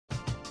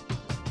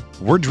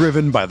We're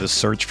driven by the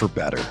search for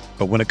better.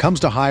 But when it comes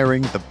to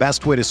hiring, the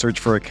best way to search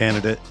for a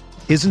candidate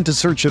isn't to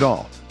search at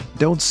all.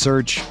 Don't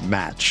search,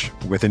 match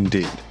with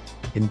Indeed.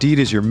 Indeed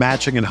is your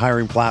matching and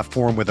hiring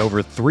platform with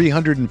over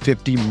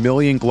 350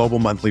 million global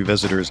monthly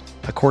visitors,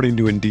 according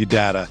to Indeed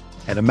data,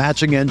 and a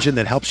matching engine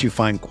that helps you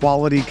find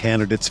quality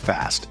candidates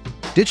fast.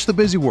 Ditch the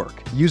busy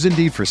work. Use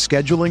Indeed for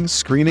scheduling,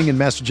 screening, and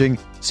messaging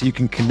so you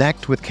can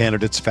connect with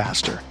candidates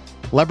faster.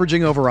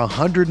 Leveraging over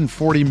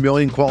 140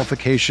 million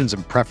qualifications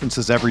and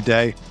preferences every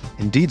day,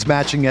 Indeed's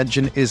matching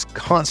engine is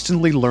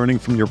constantly learning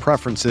from your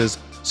preferences,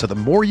 so the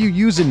more you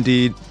use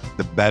Indeed,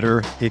 the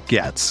better it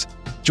gets.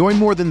 Join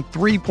more than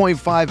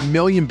 3.5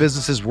 million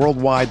businesses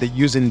worldwide that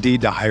use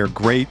Indeed to hire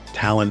great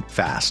talent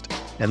fast.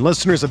 And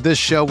listeners of this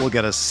show will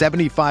get a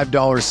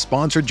 $75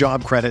 sponsored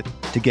job credit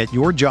to get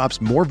your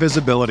jobs more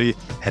visibility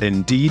at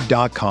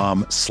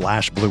Indeed.com/Blue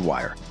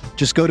Wire.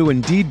 Just go to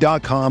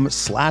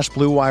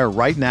Indeed.com/Blue Wire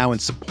right now and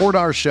support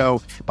our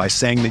show by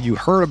saying that you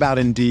heard about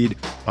Indeed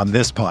on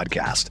this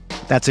podcast.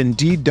 That's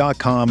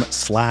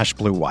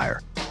Indeed.com/Blue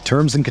Wire.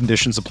 Terms and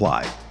conditions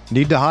apply.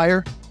 Need to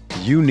hire?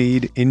 You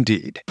need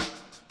Indeed.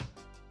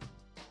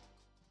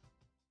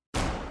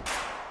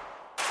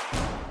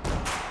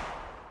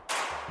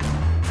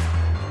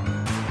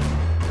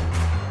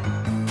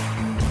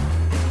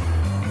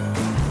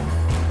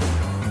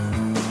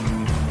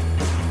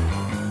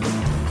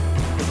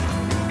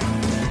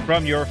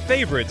 From your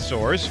favorite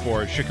source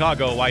for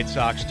Chicago White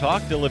Sox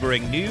talk,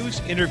 delivering news,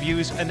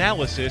 interviews,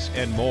 analysis,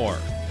 and more.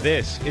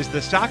 This is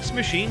the Sox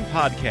Machine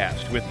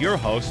Podcast with your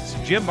hosts,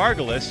 Jim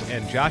Margulis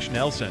and Josh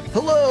Nelson.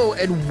 Hello,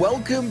 and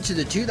welcome to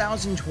the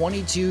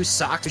 2022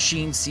 Sox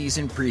Machine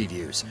season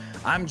previews.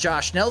 I'm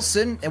Josh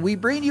Nelson, and we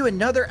bring you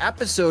another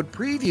episode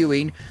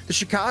previewing the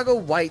Chicago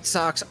White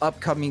Sox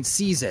upcoming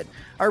season.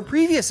 Our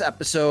previous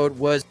episode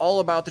was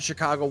all about the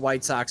Chicago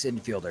White Sox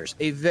infielders,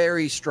 a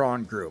very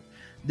strong group.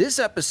 This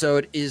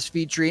episode is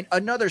featuring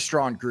another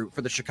strong group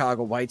for the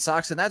Chicago White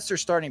Sox, and that's their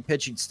starting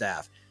pitching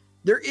staff.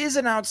 There is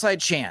an outside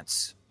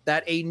chance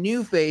that a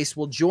new face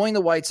will join the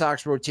White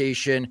Sox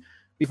rotation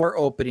before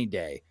opening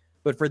day.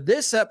 But for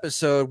this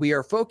episode, we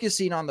are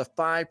focusing on the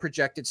 5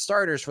 projected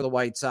starters for the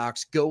White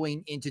Sox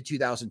going into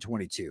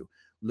 2022.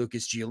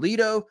 Lucas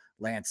Giolito,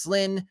 Lance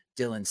Lynn,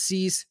 Dylan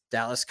Cease,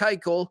 Dallas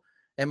Keuchel,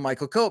 and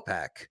Michael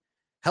Kopech.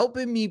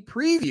 Helping me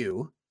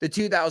preview the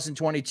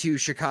 2022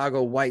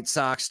 Chicago White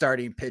Sox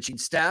starting pitching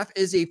staff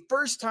is a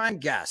first-time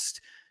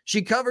guest.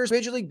 She covers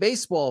Major League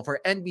Baseball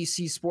for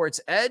NBC Sports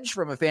Edge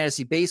from a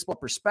fantasy baseball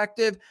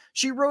perspective.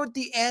 She wrote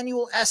the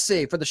annual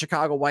essay for the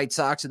Chicago White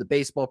Sox in the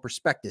Baseball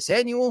Prospectus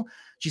Annual.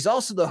 She's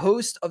also the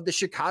host of the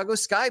Chicago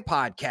Sky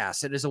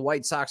podcast and is a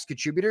White Sox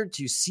contributor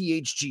to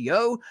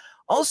CHGO.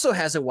 Also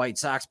has a White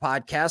Sox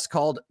podcast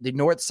called the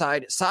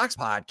Northside Sox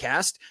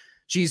Podcast.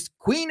 She's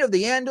Queen of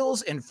the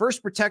Andals and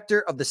first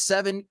protector of the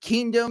 7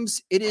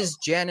 Kingdoms. It is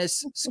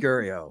Janice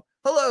Scurio.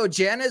 Hello,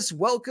 Janice.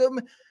 Welcome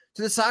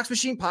to the Sox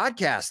Machine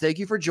Podcast. Thank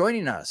you for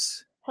joining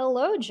us.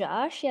 Hello,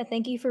 Josh. Yeah,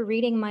 thank you for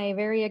reading my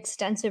very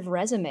extensive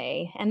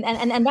resume. And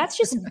that's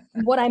just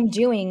what I'm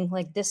doing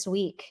like this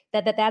week.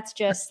 That's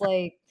just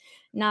like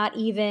not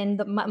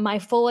even my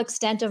full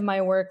extent of my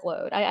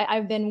workload.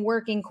 I've been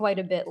working quite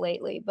a bit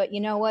lately, but you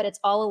know what? It's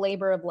all a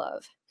labor of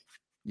love.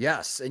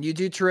 Yes, and you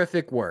do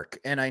terrific work.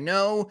 And I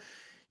know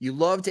you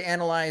love to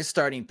analyze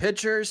starting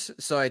pitchers,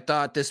 so I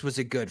thought this was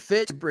a good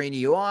fit to bring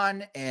you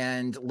on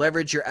and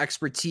leverage your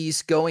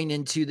expertise going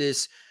into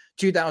this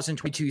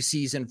 2022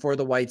 season for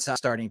the White Sox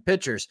starting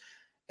pitchers.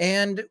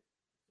 And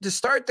to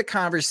start the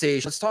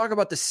conversation, let's talk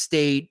about the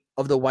state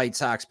of the White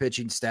Sox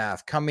pitching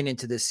staff coming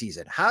into this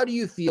season. How do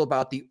you feel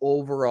about the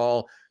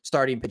overall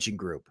starting pitching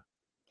group?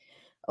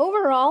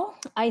 Overall,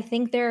 I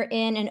think they're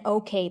in an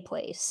okay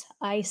place.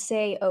 I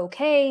say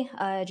okay,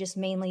 just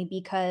mainly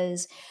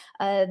because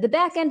the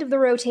back end of the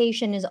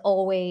rotation is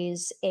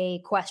always a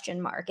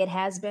question mark. It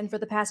has been for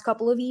the past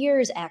couple of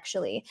years,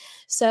 actually.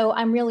 So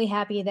I'm really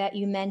happy that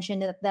you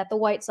mentioned that the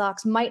White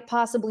Sox might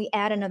possibly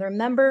add another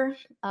member.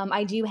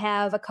 I do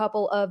have a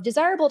couple of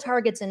desirable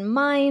targets in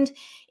mind.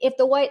 If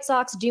the White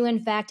Sox do, in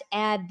fact,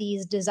 add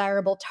these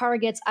desirable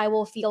targets, I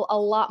will feel a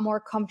lot more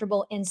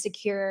comfortable and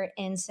secure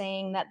in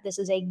saying that this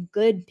is a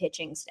good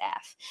pitching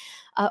staff.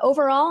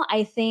 Overall,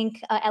 I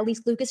think at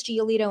least Lucas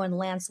Giolito and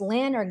Lance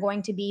Lynn are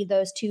going to be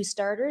those 2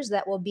 starters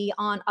that will be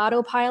on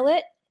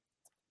autopilot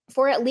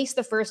for at least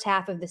the first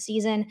half of the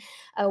season.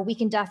 We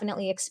can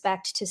definitely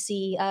expect to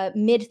see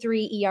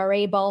mid-3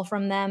 ERA ball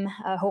from them.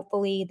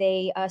 Hopefully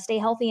they stay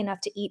healthy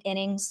enough to eat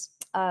innings.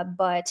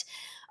 But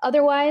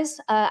otherwise,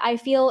 I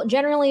feel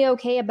generally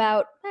okay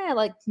about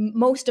like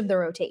most of the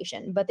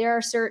rotation. But there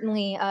are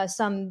certainly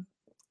some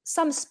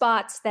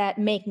spots that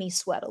make me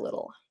sweat a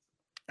little.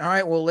 All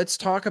right, well, let's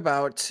talk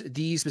about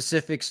these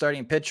specific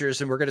starting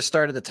pitchers, and we're going to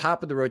start at the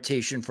top of the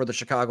rotation for the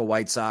Chicago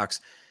White Sox,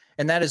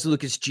 and that is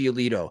Lucas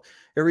Giolito.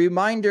 A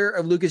reminder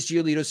of Lucas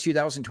Giolito's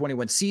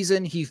 2021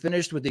 season, he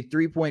finished with a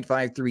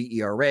 3.53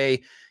 ERA.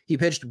 He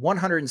pitched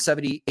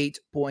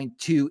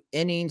 178.2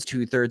 innings,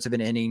 2/3 of an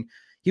inning.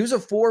 He was a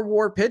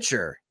 4-WAR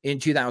pitcher in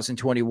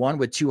 2021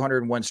 with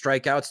 201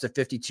 strikeouts to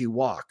 52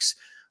 walks.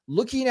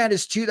 looking at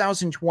his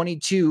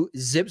 2022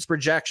 ZiPS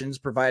projections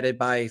provided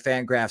by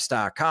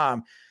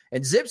Fangraphs.com,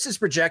 and ZiPS is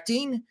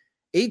projecting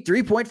a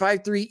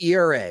 3.53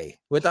 ERA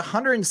with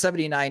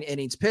 179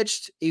 innings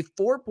pitched, a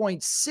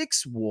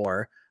 4.6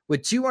 WAR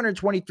with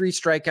 223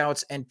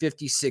 strikeouts and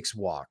 56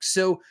 walks.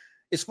 So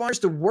as far as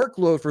the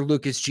workload for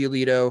Lucas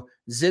Giolito,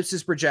 ZiPS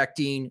is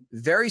projecting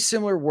very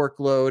similar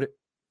workload,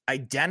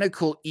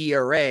 identical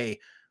ERA,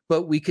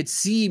 but we could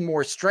see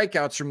more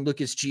strikeouts from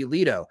Lucas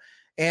Giolito.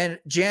 And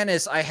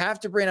Janice, I have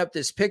to bring up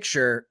this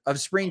picture of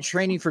spring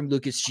training from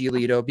Lucas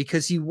Giolito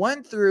because he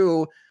went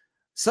through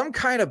some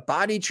kind of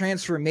body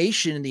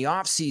transformation in the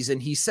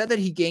offseason. He said that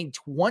he gained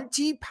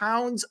 20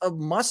 pounds of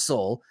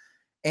muscle.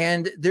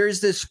 And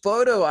there's this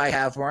photo I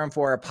have for him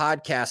for our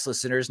podcast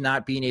listeners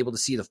not being able to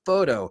see the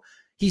photo.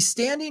 He's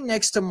standing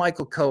next to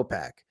Michael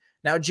Kopech.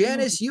 Now,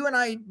 Janice, you and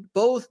I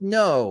both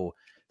know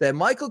that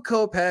Michael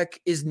Kopech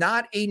is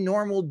not a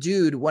normal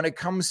dude when it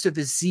comes to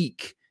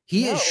physique.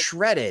 He is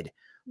shredded.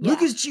 Yeah.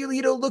 Lucas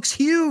Giolito looks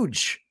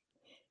huge.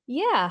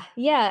 Yeah.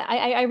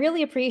 I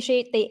really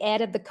appreciate they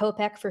added the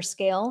Kopech for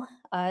scale.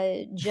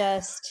 I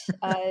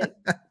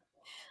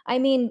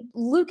mean,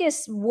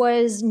 Lucas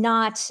was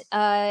not,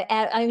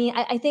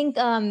 I think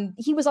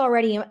he was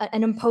already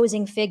an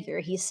imposing figure.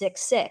 He's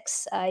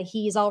 6'6".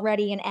 He's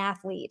already an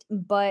athlete,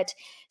 but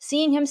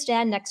seeing him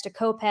stand next to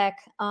Kopech,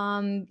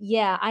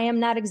 I am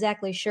not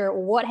exactly sure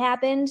what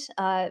happened.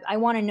 I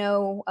want to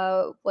know,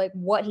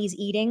 what he's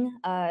eating,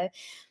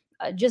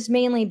 just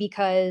mainly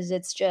because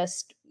it's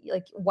just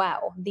like,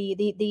 wow,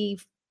 the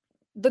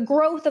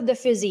growth of the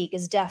physique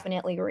is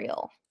definitely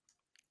real.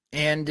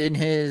 And in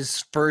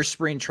his first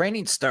spring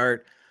training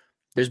start,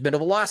 there's been a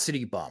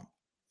velocity bump.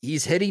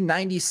 He's hitting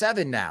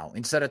 97 now.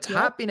 Instead of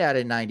topping at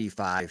a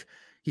 95,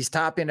 he's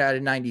topping at a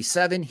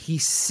 97.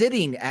 He's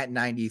sitting at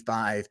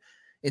 95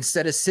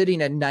 instead of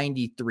sitting at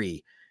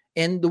 93.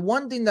 And the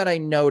one thing that I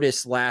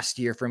noticed last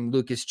year from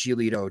Lucas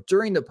Giolito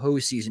during the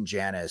postseason,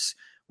 Janice,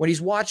 when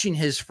he's watching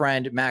his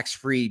friend Max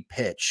Fried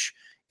pitch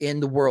in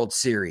the World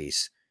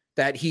Series,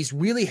 that he's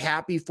really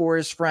happy for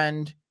his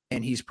friend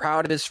and he's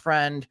proud of his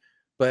friend,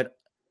 but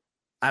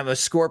I'm a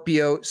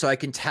Scorpio, so I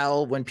can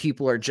tell when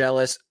people are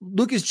jealous.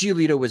 Lucas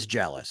Giolito was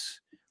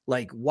jealous.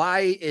 Like,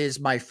 why is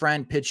my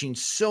friend pitching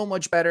so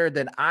much better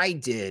than I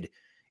did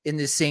in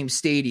the same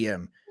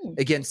stadium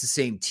against the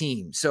same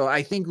team? So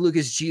I think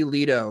Lucas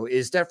Giolito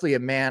is definitely a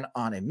man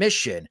on a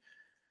mission.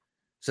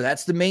 So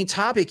that's the main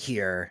topic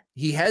here.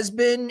 He has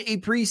been a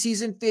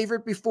preseason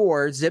favorite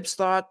before. ZiPS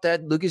thought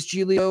that Lucas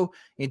Giolito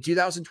in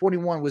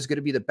 2021 was going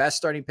to be the best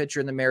starting pitcher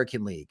in the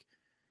American League.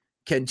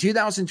 Can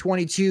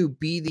 2022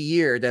 be the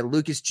year that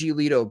Lucas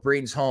Giolito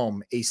brings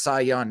home a Cy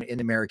Young in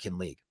the American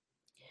League?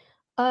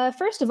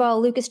 First of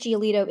all, Lucas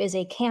Giolito is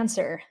a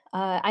Cancer.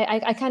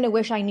 I kind of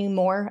wish I knew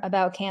more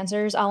about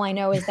Cancers. All I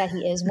know is that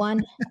he is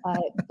one.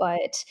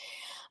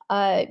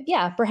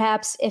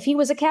 Perhaps if he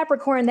was a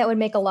Capricorn, that would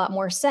make a lot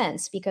more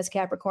sense because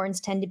Capricorns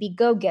tend to be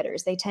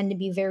go-getters. They tend to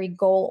be very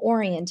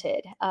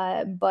goal-oriented.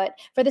 But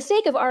for the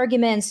sake of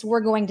arguments, we're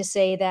going to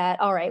say that,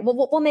 all right,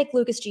 we'll make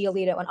Lucas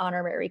Giolito an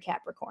honorary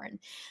Capricorn.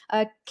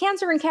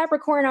 Cancer and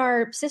Capricorn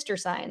are sister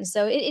signs,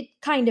 so it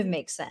kind of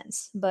makes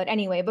sense. But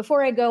anyway,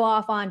 before I go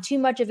off on too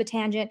much of a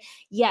tangent,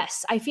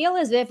 yes, I feel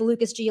as if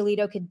Lucas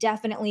Giolito could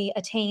definitely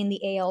attain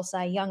the AL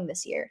Cy Young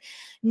this year.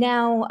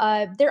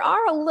 Now, there are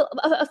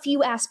a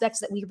few aspects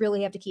that we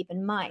really have to keep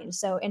in mind.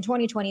 So in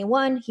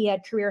 2021, he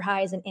had career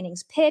highs in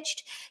innings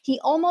pitched. He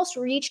almost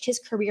reached his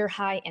career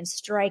high in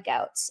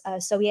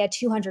strikeouts. So he had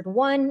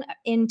 201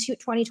 in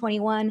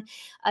 2021.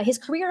 His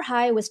career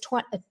high was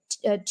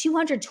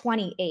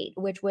 228,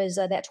 which was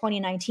that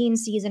 2019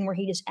 season where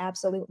he just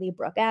absolutely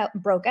broke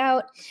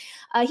out.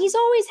 He's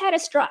always had a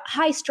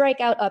high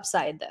strikeout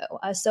upside, though.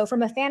 So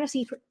from a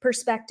fantasy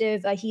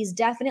perspective, he's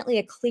definitely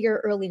a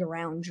clear early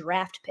round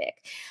draft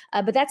pick.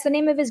 But that's the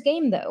name of his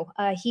game, though.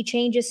 He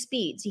changes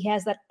speeds. He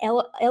has that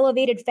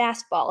elevated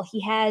fastball.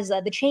 He has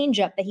the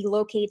changeup that he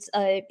locates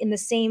in the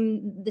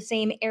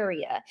same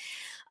area.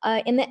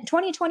 In that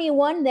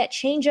 2021, that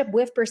changeup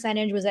whiff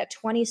percentage was at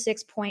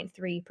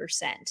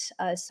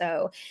 26.3%.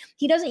 So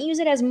he doesn't use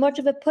it as much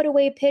of a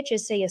put-away pitch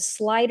as, say, a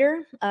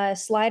slider.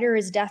 Slider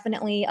is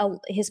definitely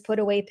his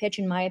put-away pitch,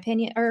 in my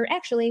opinion. Or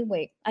actually,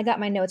 wait, I got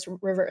my notes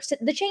reversed.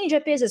 The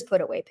changeup is his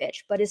put-away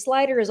pitch, but his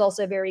slider is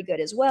also very good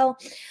as well.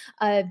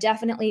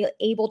 Definitely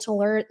able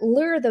to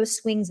lure those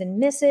swings and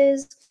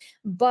misses.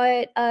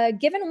 But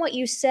given what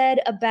you said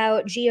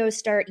about Gio's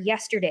start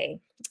yesterday,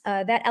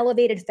 that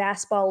elevated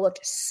fastball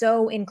looked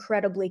so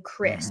incredibly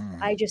crisp.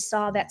 I just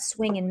saw that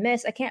swing and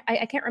miss. I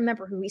can't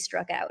remember who he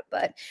struck out,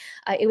 but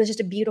it was just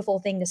a beautiful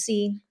thing to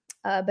see.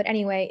 But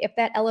anyway, if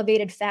that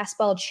elevated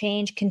fastball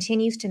change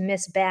continues to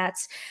miss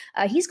bats,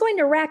 he's going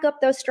to rack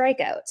up those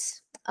strikeouts.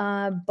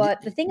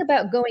 But the thing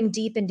about going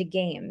deep into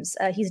games,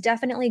 he's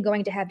definitely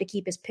going to have to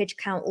keep his pitch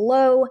count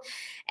low.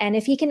 And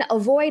if he can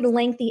avoid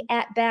lengthy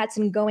at-bats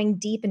and going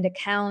deep into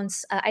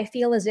counts, I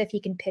feel as if he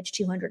can pitch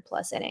 200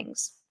 plus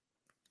innings.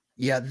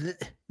 Yeah,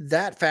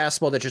 that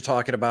fastball that you're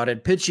talking about,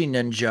 and Pitching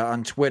Ninja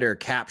on Twitter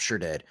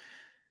captured it.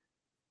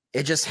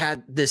 it just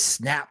had this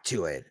snap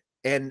to it.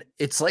 And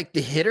it's like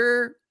the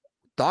hitter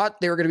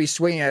thought they were going to be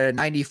swinging at a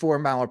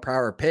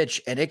 94-mile-per-hour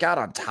pitch, and it got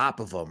on top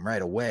of them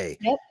right away.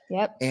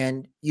 Yep.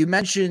 And you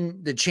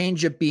mentioned the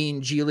changeup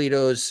being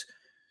Giolito's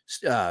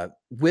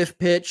whiff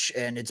pitch,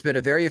 and it's been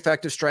a very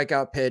effective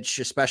strikeout pitch,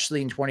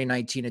 especially in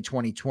 2019 and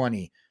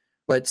 2020.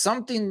 But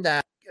something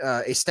that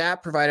a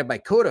stat provided by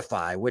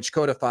Codify, which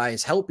Codify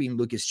is helping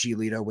Lucas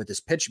Giolito with his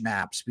pitch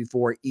maps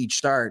before each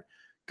start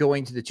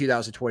going to the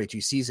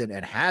 2022 season,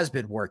 and has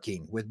been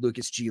working with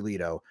Lucas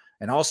Giolito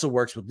and also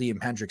works with Liam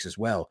Hendriks as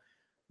well.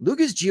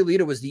 Lucas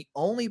Giolito was the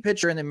only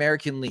pitcher in the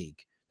American League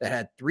that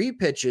had 3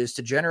 pitches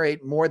to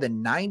generate more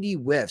than 90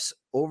 whiffs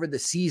over the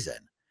season.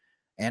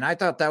 And I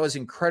thought that was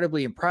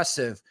incredibly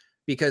impressive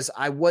because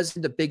I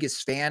wasn't the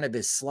biggest fan of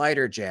his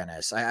slider,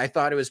 Janice. I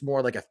thought it was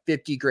more like a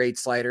 50 grade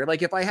slider.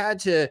 Like if I had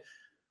to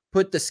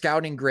put the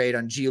scouting grade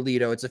on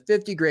Giolito, it's a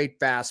 50 grade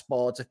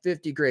fastball, it's a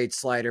 50 grade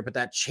slider, but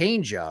that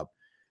changeup,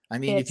 I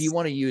mean, if you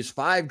want to use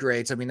 5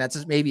 grades, I mean,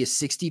 that's maybe a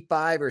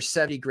 65 or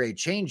 70 grade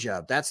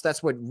changeup.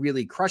 That's what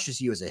really crushes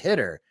you as a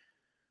hitter.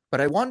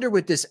 But I wonder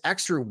with this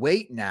extra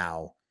weight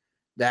now,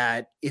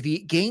 that if he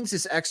gains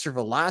this extra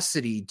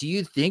velocity, do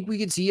you think we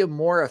could see a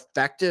more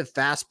effective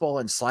fastball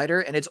and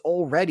slider? And it's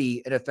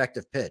already an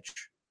effective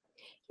pitch.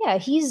 Yeah,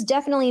 he's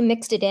definitely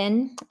mixed it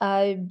in.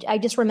 I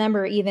just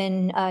remember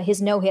even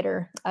his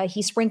no-hitter.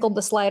 He sprinkled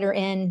the slider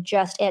in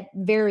just at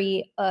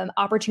very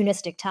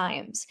opportunistic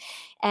times.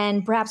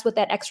 And perhaps with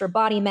that extra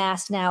body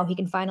mass now, he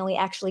can finally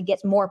actually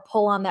get more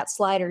pull on that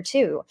slider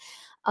too.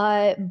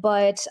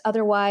 But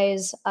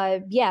otherwise,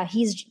 yeah,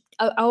 he's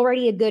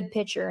already a good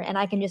pitcher, and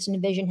I can just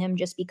envision him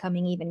just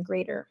becoming even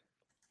greater.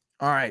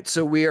 All right,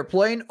 so we are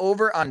playing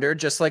over-under,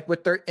 just like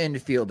with their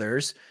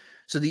infielders.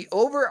 So the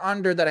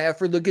over-under that I have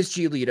for Lucas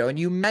Giolito, and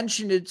you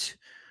mentioned it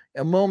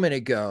a moment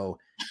ago,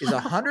 is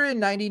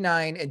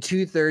 199 and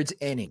 2/3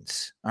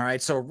 innings. All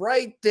right, so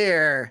right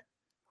there,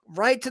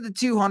 right to the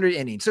 200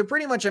 innings. So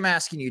pretty much I'm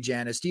asking you,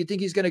 Janice, do you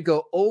think he's going to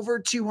go over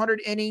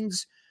 200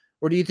 innings,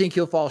 or do you think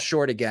he'll fall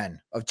short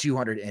again of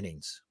 200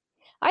 innings?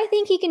 I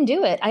think he can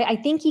do it. I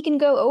think he can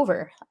go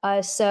over.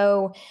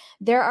 So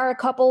there are a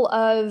couple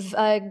of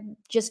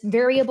just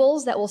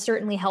variables that will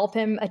certainly help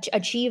him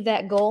achieve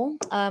that goal.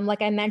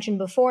 Like I mentioned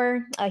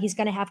before, he's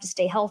going to have to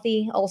stay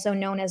healthy, also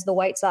known as the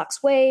White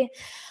Sox way.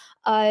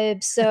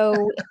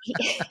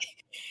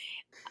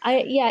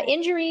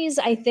 Injuries,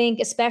 I think,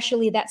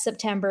 especially that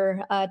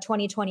September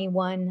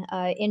 2021,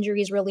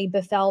 injuries really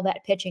befell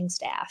that pitching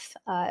staff.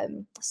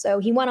 So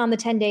he went on the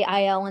 10-day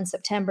IL in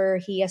September.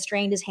 He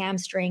strained his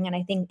hamstring,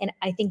 and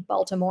I think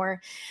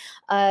Baltimore.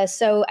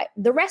 So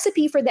the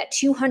recipe for that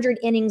 200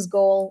 innings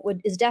goal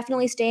is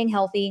definitely staying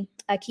healthy,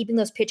 keeping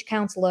those pitch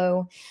counts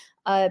low,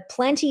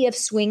 plenty of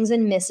swings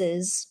and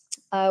misses,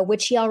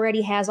 which he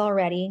already has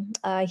already.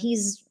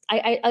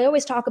 I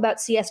always talk about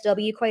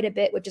CSW quite a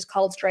bit, which is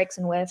called strikes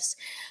and whiffs.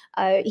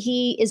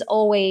 He is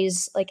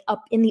always like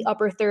up in the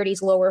upper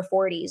 30s, lower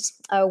 40s,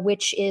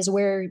 which is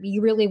where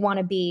you really want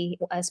to be,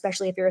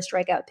 especially if you're a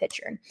strikeout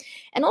pitcher.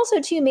 And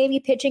also, too, maybe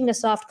pitching to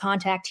soft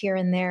contact here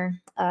and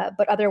there.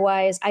 But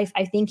otherwise, I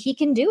think he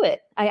can do it.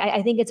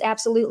 I think it's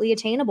absolutely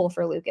attainable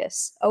for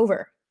Lucas.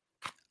 Over.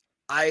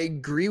 I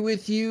agree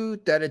with you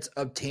that it's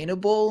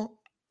obtainable.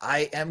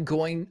 I am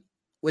going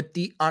with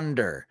the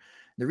under.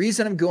 The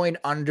reason I'm going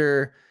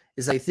under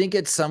is I think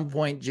at some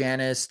point,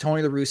 Janice,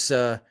 Tony La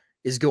Russa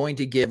is going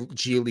to give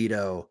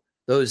Giolito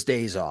those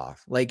days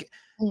off. Like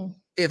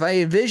if I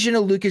envision a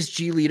Lucas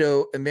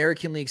Giolito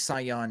American League Cy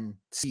Young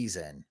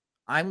season,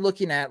 I'm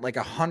looking at like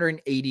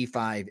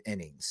 185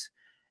 innings.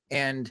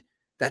 And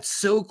that's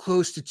so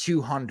close to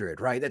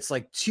 200, right? That's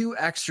like 2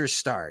 extra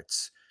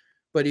starts.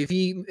 But if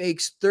he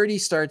makes 30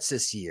 starts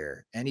this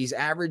year and he's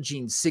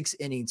averaging 6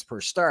 innings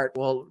per start,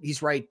 well,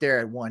 he's right there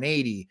at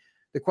 180.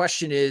 The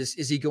question is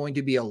he going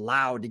to be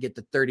allowed to get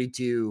the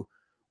 32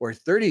 or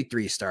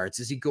 33 starts?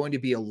 Is he going to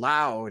be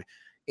allowed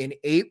in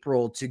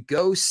April to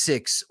go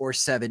 6 or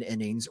 7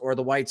 innings, or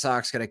the White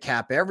Sox going to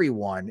cap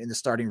everyone in the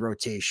starting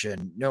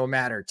rotation, no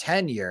matter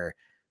tenure,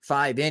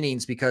 5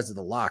 innings because of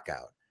the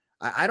lockout?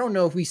 I don't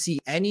know if we see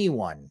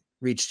anyone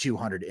reach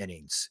 200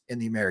 innings in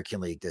the American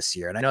League this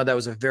year. And I know that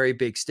was a very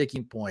big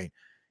sticking point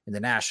in the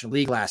National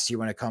League last year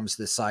when it comes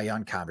to the Cy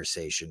Young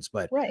conversations.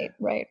 But right.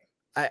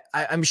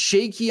 I'm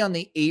shaky on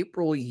the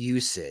April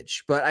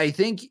usage, but I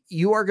think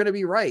you are going to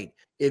be right.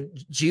 If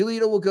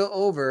Giolito will go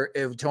over,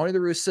 if Tony La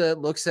Russa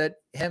looks at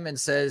him and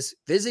says,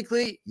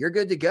 physically, you're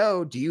good to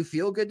go. Do you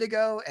feel good to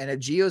go? And if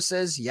Gio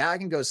says, yeah, I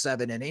can go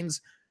 7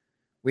 innings,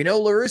 we know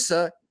La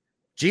Russa,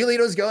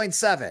 Giolito's going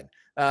 7.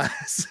 To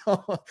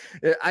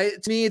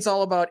me, it's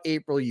all about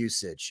April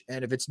usage.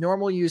 And if it's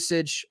normal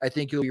usage, I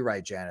think you'll be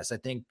right, Janice. I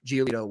think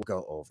Giolito will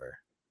go over.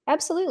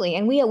 Absolutely.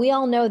 And we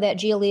all know that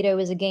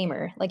Giolito is a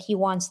gamer. Like, he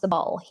wants the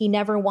ball. He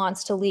never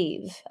wants to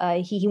leave.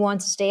 He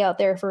wants to stay out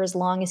there for as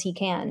long as he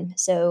can.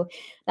 So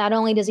not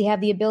only does he have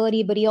the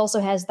ability, but he also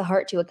has the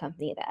heart to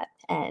accompany that.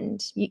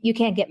 And you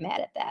can't get mad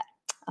at that.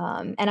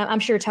 And I'm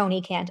sure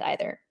Tony can't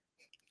either.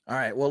 All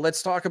right. Well,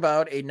 let's talk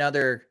about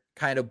another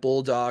kind of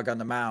bulldog on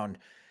the mound,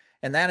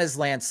 and that is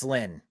Lance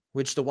Lynn.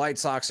 which the White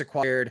Sox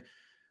acquired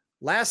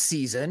last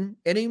season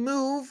in a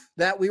move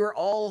that we were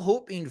all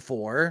hoping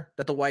for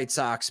that the White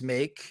Sox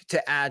make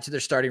to add to their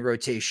starting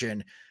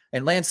rotation.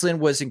 And Lance Lynn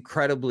was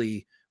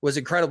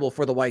incredible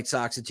for the White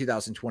Sox in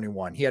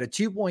 2021. He had a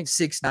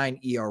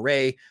 2.69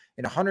 ERA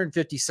in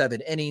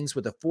 157 innings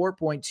with a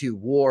 4.2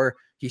 WAR.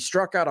 He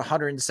struck out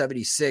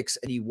 176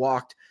 and he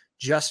walked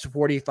just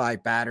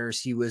 45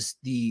 batters. He was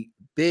the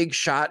big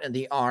shot in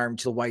the arm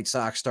to the White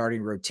Sox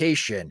starting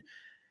rotation.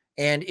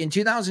 And in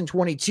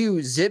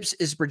 2022, Zips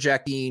is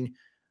projecting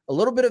a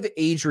little bit of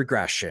age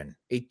regression,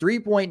 a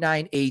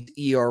 3.98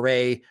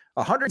 ERA,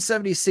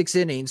 176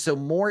 innings, so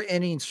more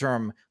innings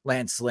from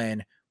Lance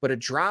Lynn, but a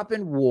drop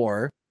in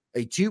WAR,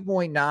 a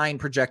 2.9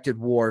 projected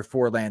WAR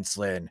for Lance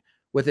Lynn,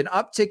 with an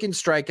uptick in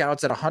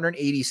strikeouts at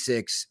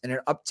 186 and an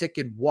uptick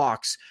in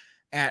walks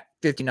at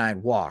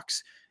 59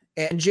 walks.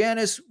 And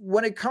Janice,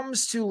 when it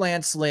comes to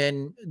Lance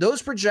Lynn,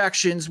 those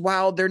projections,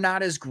 while they're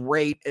not as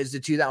great as the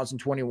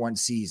 2021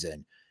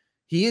 season,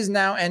 he is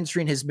now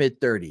entering his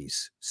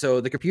mid-30s.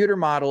 So the computer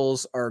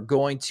models are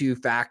going to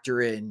factor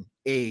in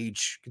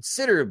age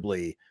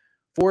considerably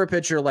for a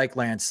pitcher like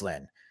Lance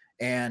Lynn.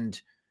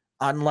 And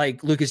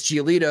unlike Lucas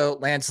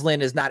Giolito, Lance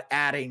Lynn is not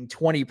adding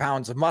 20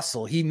 pounds of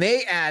muscle. He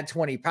may add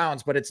 20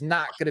 pounds, but it's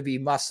not going to be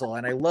muscle.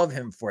 And I love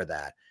him for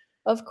that.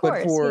 Of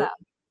course,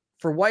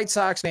 for White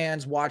Sox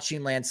fans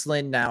watching Lance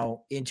Lynn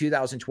now in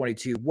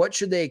 2022, what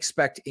should they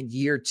expect in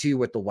year 2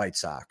 with the White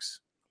Sox?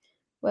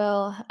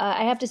 Well,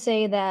 I have to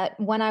say that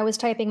when I was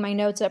typing my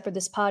notes up for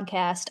this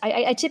podcast,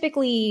 I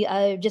typically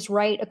just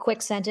write a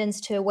quick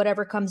sentence to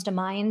whatever comes to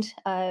mind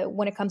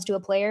when it comes to a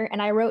player. And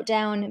I wrote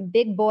down,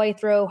 big boy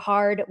throw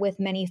hard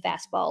with many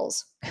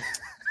fastballs.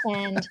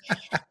 And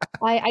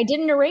I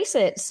didn't erase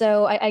it.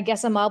 So I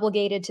guess I'm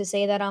obligated to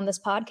say that on this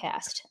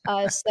podcast.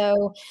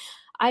 So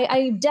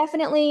I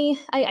definitely,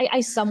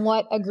 I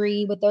somewhat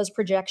agree with those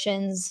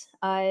projections.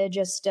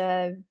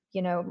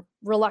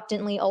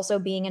 Reluctantly also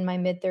being in my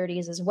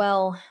mid-30s as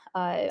well.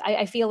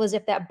 I feel as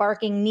if that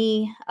barking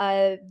knee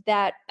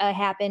that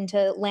happened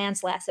to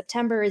Lance last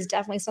September is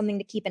definitely something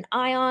to keep an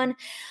eye on.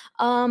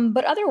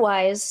 But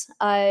otherwise,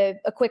 a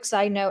quick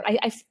side note,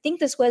 I think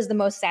this was the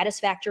most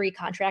satisfactory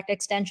contract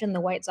extension the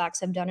White Sox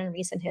have done in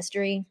recent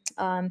history.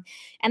 And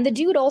the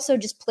dude also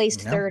just placed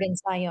third in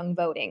Cy Young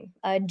voting.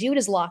 Dude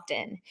is locked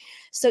in.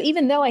 So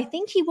even though I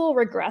think he will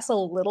regress a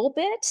little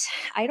bit,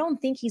 I don't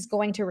think he's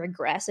going to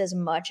regress as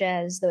much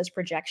as those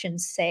projections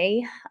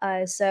say.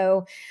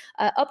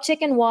 Uptick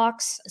in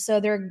walks.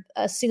 So they're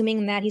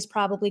assuming that he's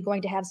probably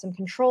going to have some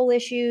control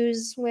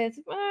issues with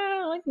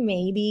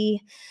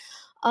maybe.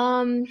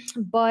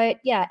 But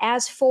yeah,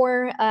 as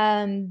for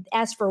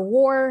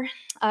WAR,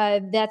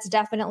 that's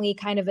definitely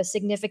kind of a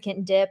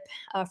significant dip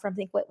from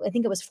I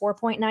think it was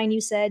 4.9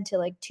 you said to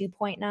like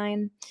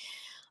 2.9.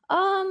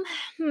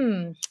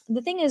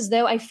 The thing is,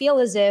 though, I feel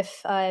as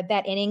if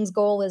that innings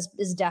goal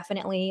is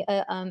definitely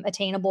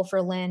attainable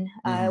for Lynn.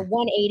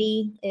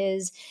 180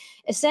 is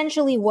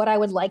essentially what I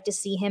would like to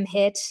see him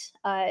hit.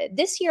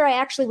 This year, I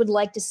actually would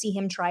like to see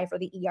him try for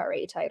the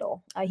ERA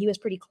title. He was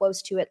pretty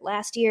close to it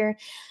last year.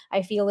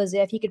 I feel as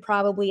if he could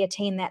probably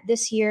attain that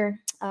this year.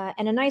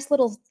 And a nice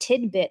little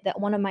tidbit that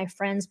one of my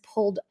friends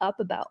pulled up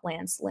about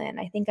Lance Lynn.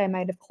 I think I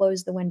might have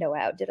closed the window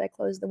out. Did I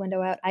close the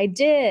window out? I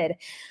did.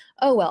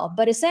 Oh, well.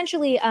 But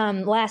essentially,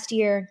 last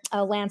year,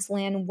 Lance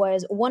Lynn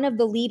was one of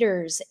the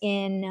leaders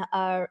in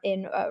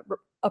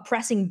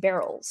oppressing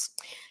barrels.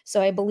 So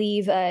I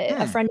believe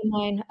a friend of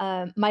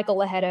mine, Michael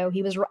Lahetto,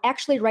 he was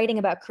actually writing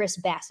about Chris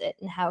Bassett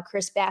and how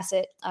Chris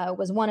Bassett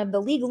was one of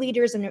the league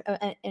leaders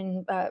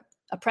in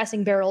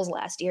oppressing barrels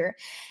last year.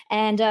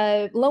 And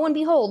lo and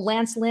behold,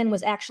 Lance Lynn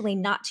was actually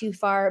not too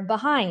far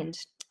behind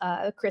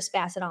Chris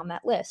Bassett on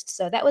that list.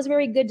 So that was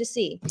very good to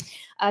see.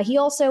 He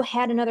also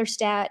had another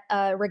stat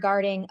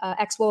regarding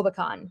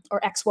Xwobacon,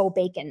 or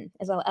Xwobacon,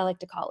 as I like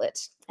to call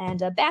it.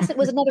 And Bassett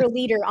was another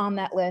leader on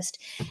that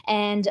list.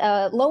 And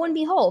lo and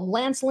behold,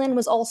 Lance Lynn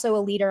was also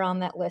a leader on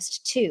that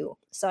list too.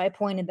 So I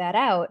pointed that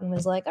out and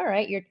was like, all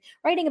right, you're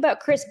writing about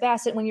Chris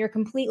Bassett when you're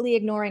completely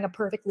ignoring a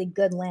perfectly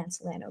good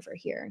Lance Lynn over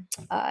here.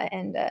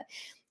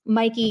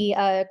 Mikey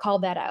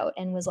called that out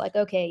and was like,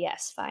 okay,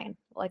 yes, fine.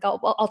 Like,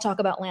 I'll talk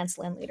about Lance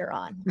Lynn later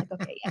on. I'm like,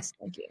 okay, yes,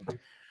 thank you.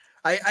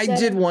 I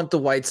did want the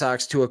White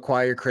Sox to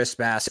acquire Chris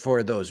Bassett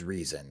for those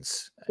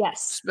reasons.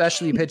 Yes.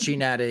 Especially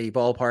pitching at a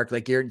ballpark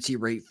like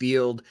Guaranteed Rate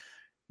Field,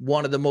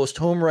 one of the most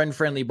home run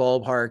friendly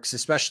ballparks,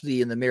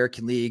 especially in the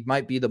American League,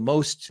 might be the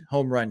most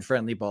home run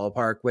friendly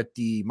ballpark with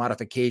the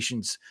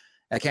modifications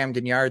at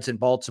Camden Yards in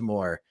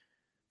Baltimore.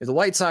 If the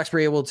White Sox were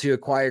able to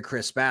acquire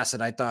Chris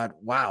Bassett, I thought,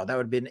 wow, that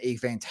would have been a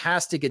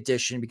fantastic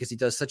addition because he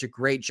does such a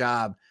great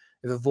job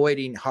of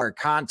avoiding hard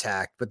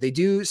contact. But they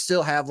do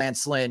still have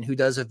Lance Lynn, who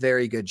does a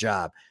very good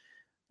job.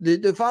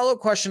 The follow-up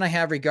question I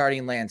have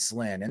regarding Lance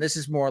Lynn, and this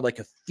is more like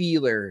a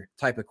feeler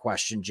type of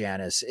question,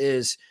 Janice,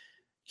 is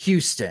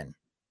Houston.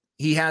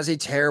 He has a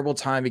terrible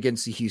time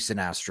against the Houston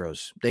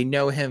Astros. They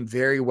know him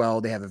very well.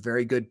 They have a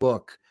very good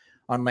book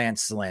on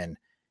Lance Lynn.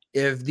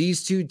 if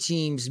these two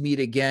teams meet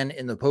again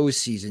in the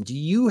postseason, do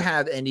you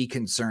have any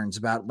concerns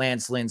about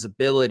Lance Lynn's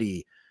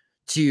ability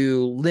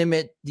to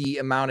limit the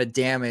amount of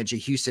damage a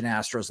Houston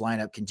Astros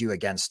lineup can do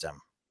against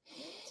him?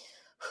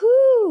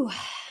 Whew.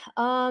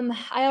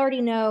 I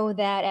already know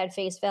that at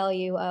face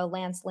value,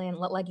 Lance Lynn,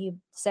 like you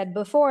said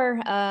before,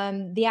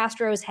 the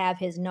Astros have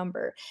his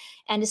number.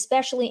 And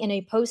especially in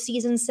a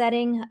postseason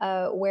setting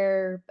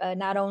where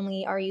not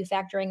only are you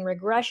factoring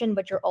regression,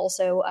 but you're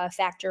also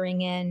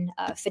factoring in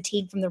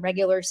fatigue from the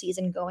regular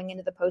season going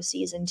into the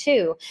postseason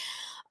too.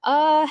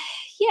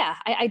 Yeah,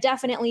 I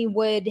definitely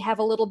would have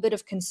a little bit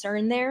of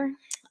concern there.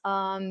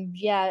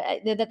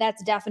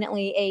 That's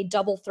definitely a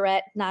double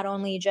threat, not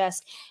only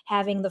just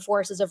having the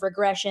forces of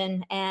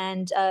regression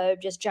and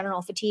just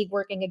general fatigue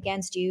working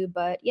against you,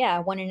 but yeah,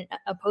 when an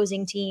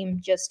opposing team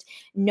just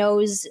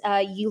knows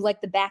you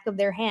like the back of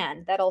their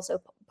hand, that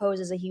also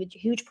poses a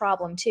huge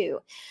problem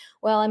too.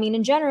 Well, I mean,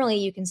 in generally,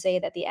 you can say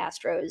that the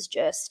Astros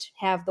just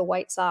have the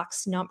White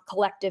Sox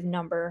collective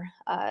number,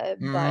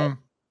 but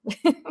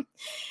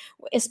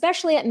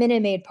especially at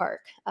Minute Maid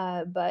Park.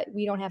 But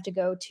we don't have to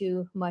go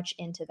too much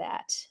into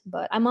that.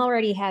 But I'm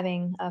already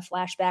having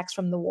flashbacks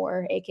from the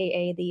war,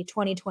 aka the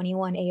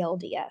 2021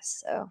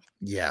 ALDS. So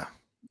yeah,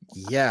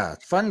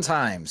 fun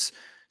times.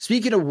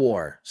 Speaking of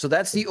war, so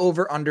that's the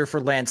over-under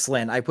for Lance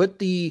Lynn. I put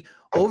the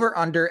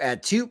over-under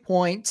at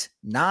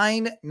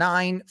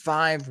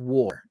 2.995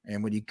 WAR.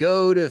 And when you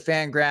go to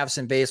Fangraphs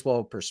and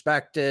Baseball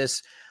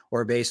Prospectus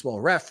or Baseball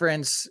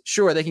Reference,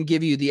 sure, they can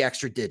give you the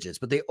extra digits,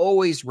 but they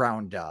always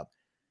round up.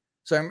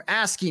 So I'm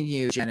asking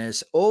you,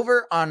 Janice,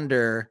 over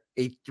under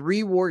a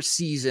 3-WAR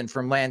season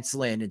from Lance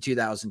Lynn in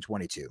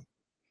 2022.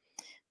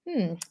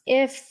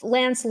 If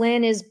Lance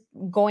Lynn is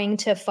going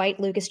to fight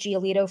Lucas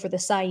Giolito for the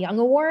Cy Young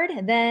Award,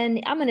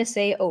 then I'm going to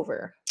say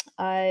over.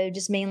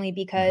 Just mainly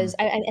because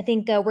I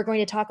think we're going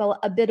to talk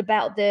a bit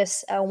about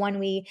this when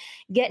we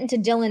get into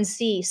Dylan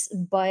Cease.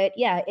 But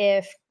yeah,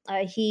 if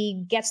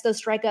he gets those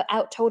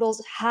strikeout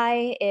totals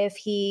high, if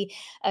he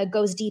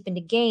goes deep into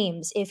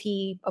games, if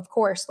he, of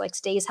course, like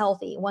stays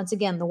healthy, once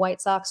again, the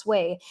White Sox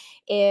way,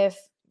 if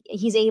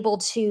he's able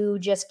to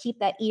just keep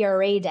that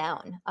ERA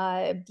down.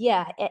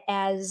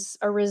 As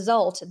a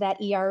result,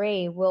 that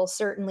ERA will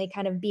certainly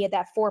kind of be at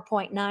that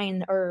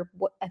 4.9, or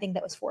what I think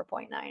that was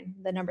 4.9,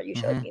 the number you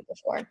showed me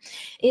before.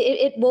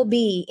 It will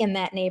be in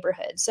that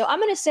neighborhood. So I'm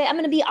going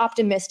to be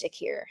optimistic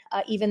here,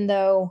 even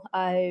though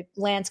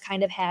Lance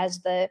kind of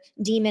has the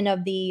demon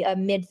of the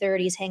mid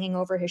 30s hanging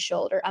over his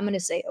shoulder. I'm going to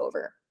say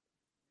over.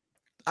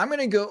 I'm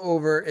going to go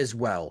over as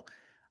well.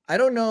 I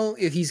don't know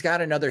if he's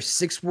got another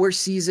 6-WAR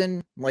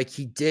season like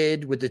he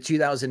did with the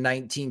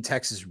 2019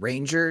 Texas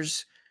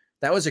Rangers.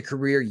 That was a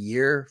career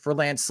year for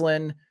Lance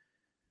Lynn.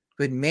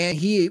 But man,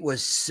 he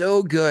was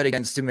so good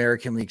against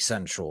American League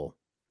Central.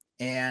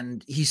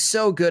 And he's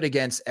so good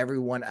against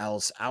everyone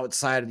else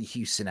outside of the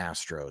Houston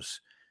Astros.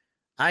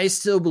 I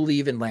still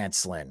believe in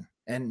Lance Lynn.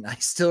 And I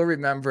still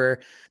remember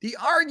the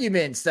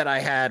arguments that I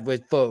had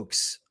with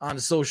folks on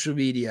social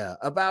media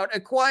about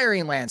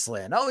acquiring Lance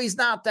Lynn. Oh, he's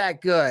not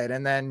that good.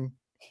 And then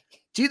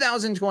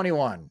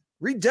 2021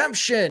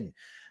 redemption.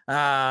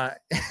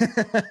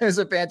 It was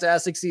a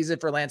fantastic season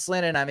for Lance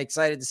Lynn, and I'm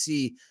excited to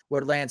see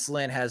what Lance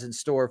Lynn has in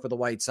store for the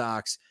White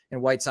Sox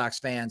and White Sox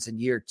fans in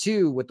year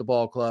 2 with the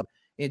ball club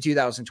in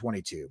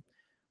 2022.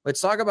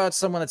 Let's talk about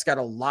someone that's got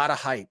a lot of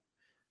hype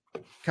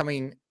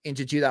coming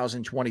into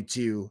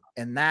 2022,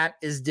 and that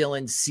is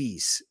Dylan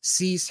Cease.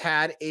 Cease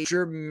had a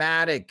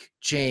dramatic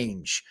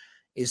change,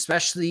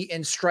 especially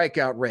in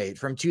strikeout rate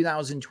from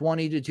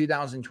 2020 to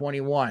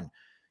 2021.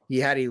 He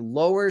had a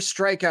lower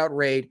strikeout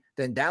rate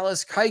than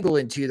Dallas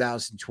Keuchel in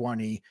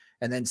 2020.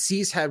 And then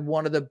Cease had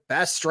one of the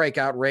best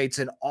strikeout rates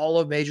in all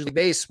of Major League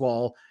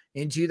Baseball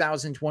in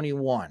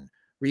 2021.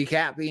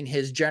 Recapping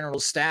his general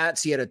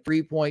stats, he had a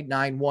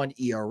 3.91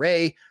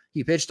 ERA.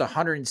 He pitched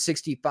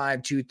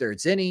 165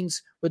 2/3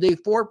 innings with a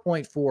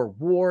 4.4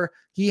 WAR.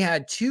 He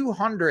had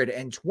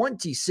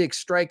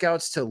 226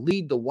 strikeouts to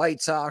lead the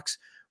White Sox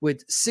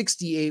with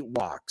 68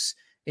 walks.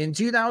 In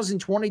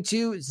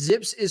 2022,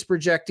 Zips is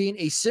projecting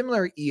a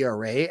similar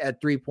ERA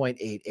at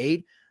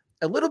 3.88,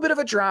 a little bit of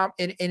a drop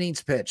in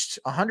innings pitched,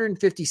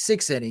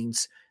 156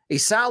 innings, a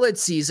solid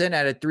season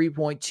at a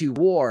 3.2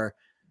 WAR,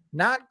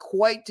 not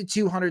quite to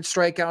 200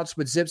 strikeouts,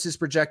 but Zips is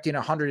projecting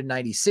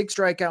 196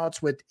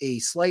 strikeouts with a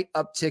slight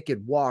uptick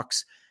in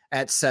walks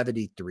at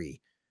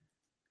 73.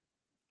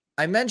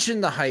 I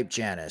mentioned the hype,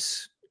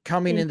 Janice,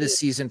 coming in this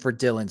season for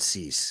Dylan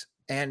Cease.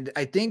 And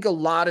I think a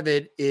lot of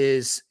it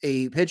is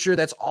a pitcher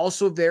that's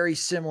also very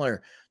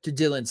similar to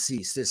Dylan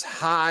Cease, this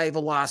high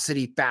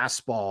velocity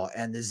fastball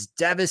and this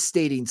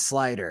devastating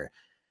slider.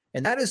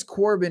 And that is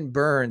Corbin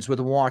Burnes with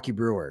the Milwaukee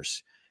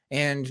Brewers.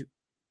 And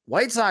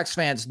White Sox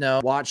fans know,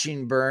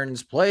 watching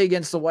Burnes play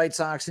against the White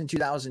Sox in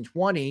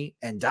 2020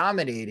 and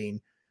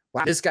dominating,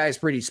 wow, this guy's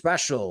pretty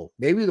special.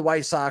 Maybe the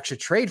White Sox should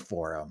trade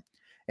for him.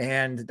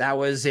 And that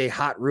was a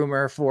hot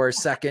rumor for a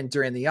second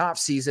during the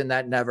offseason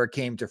that never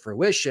came to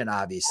fruition,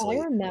 obviously.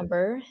 I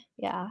remember.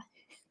 Yeah.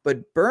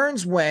 But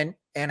Burns went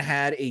and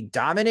had a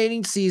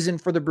dominating season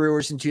for the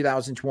Brewers in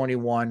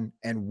 2021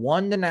 and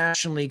won the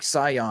National League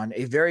Cy Young,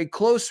 a very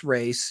close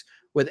race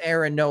with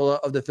Aaron Nola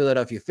of the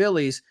Philadelphia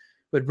Phillies.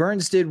 But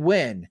Burns did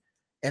win.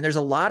 And there's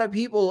a lot of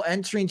people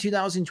entering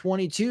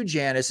 2022,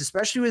 Janice,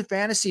 especially with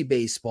fantasy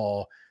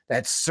baseball,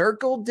 that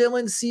circle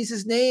Dylan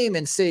Cease's name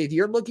and say, if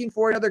you're looking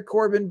for another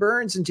Corbin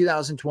Burns in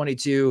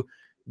 2022,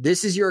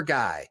 this is your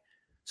guy.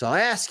 So I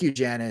ask you,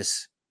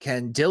 Janice,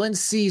 can Dylan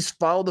Cease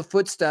follow the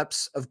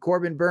footsteps of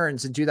Corbin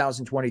Burns in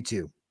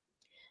 2022?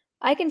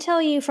 I can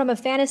tell you from a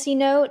fantasy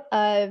note,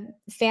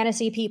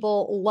 fantasy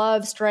people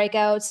love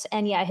strikeouts.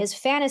 And yeah, his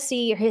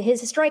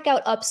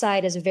strikeout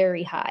upside is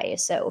very high.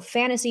 So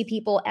fantasy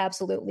people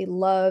absolutely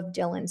love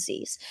Dylan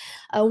Cease.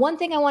 One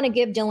thing I want to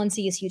give Dylan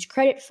Cease huge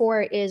credit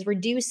for is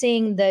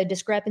reducing the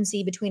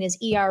discrepancy between his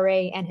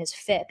ERA and his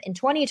FIP. In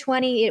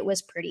 2020, it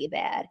was pretty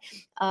bad.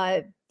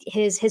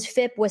 His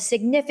FIP was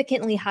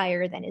significantly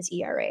higher than his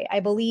ERA. I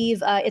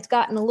believe it's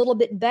gotten a little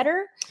bit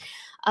better,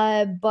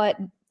 but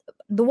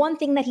the one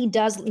thing that he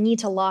does need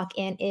to lock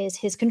in is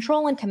his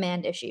control and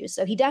command issues.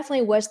 So he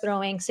definitely was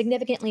throwing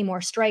significantly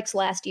more strikes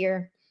last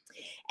year.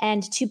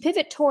 And to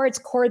pivot towards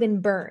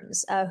Corbin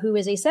Burns, who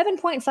is a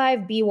 7.5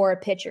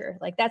 BWAR pitcher,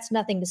 like that's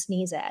nothing to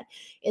sneeze at,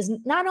 is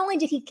not only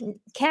did he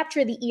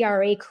capture the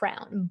ERA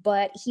crown,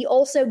 but he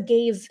also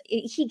gave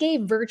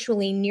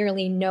virtually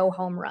nearly no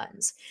home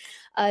runs.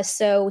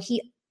 So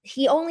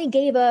he only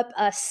gave up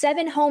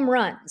 7 home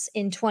runs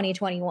in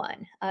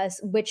 2021,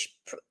 which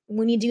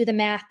when you do the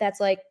math, that's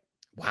like,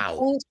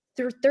 wow,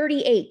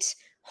 38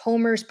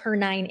 homers per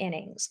 9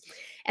 innings.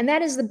 And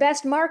that is the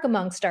best mark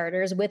among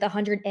starters with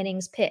 100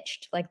 innings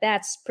pitched. Like,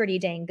 that's pretty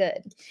dang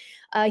good.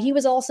 He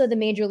was also the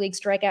Major League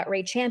strikeout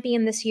rate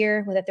champion this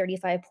year with a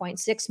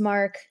 35.6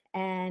 mark.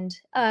 And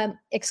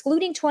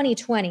excluding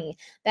 2020,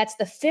 that's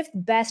the 5th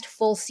best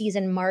full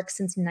season mark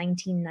since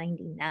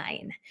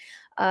 1999.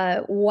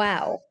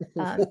 Wow.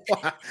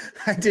 I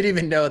didn't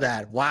even know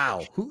that.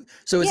 Wow.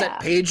 So is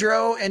that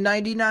Pedro in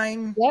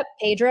 99? Yep.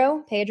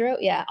 Pedro.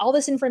 Yeah. All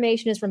this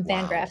information is from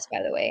Fangraphs,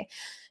 by the way.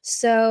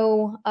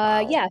 So,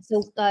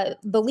 the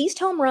least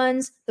home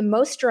runs, the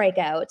most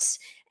strikeouts,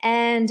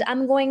 and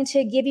I'm going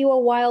to give you a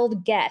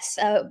wild guess.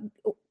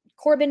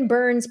 Corbin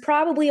Burns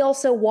probably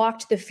also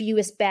walked the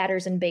fewest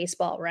batters in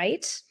baseball,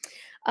 right?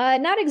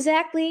 Not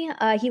exactly.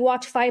 He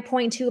walked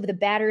 5.2 of the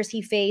batters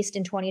he faced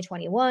in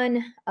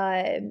 2021.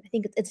 I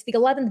think it's the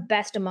 11th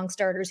best among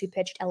starters who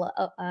pitched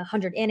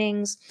 100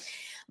 innings,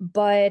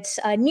 but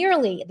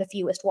nearly the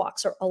fewest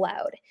walks are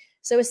allowed.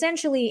 So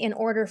essentially, in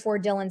order for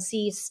Dylan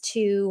Cease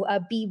to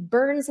be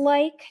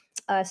Burns-like,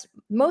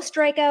 most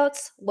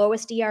strikeouts,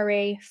 lowest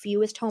ERA,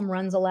 fewest home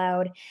runs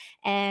allowed,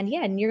 and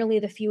nearly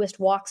the fewest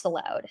walks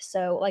allowed.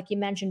 So like you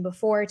mentioned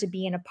before, to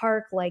be in a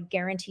park like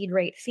Guaranteed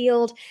Rate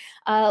Field,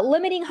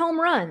 limiting home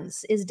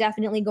runs is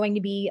definitely going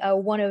to be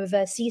one of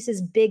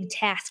Cease's big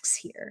tasks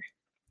here.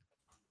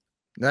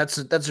 That's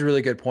a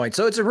really good point.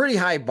 So it's a pretty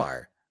high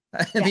bar.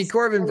 I mean,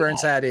 Corbin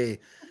Burns had a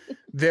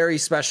very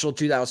special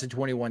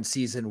 2021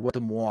 season with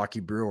the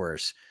Milwaukee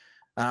Brewers.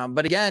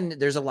 But again,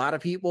 there's a lot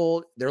of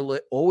people, they're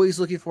always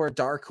looking for a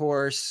dark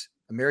horse,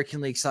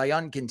 American League Cy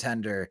Young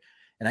contender.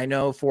 And I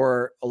know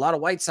for a lot of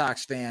White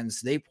Sox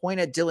fans, they point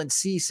at Dylan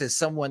Cease as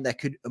someone that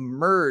could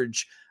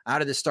emerge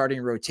out of the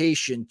starting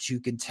rotation to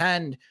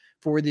contend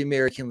for the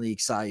American League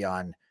Cy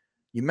Young.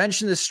 You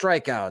mentioned the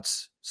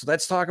strikeouts. So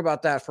let's talk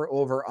about that for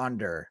over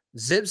under.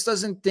 Zips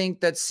doesn't think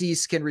that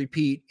Cease can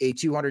repeat a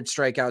 200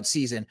 strikeout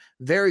season.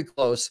 Very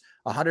close.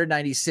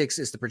 196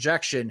 is the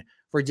projection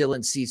for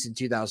Dylan Cease in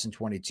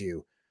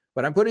 2022.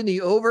 But I'm putting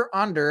the over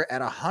under at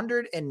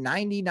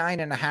 199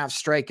 and a half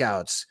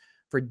strikeouts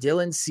for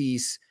Dylan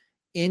Cease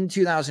in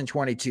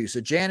 2022. So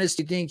Janice,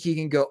 do you think he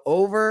can go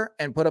over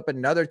and put up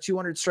another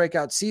 200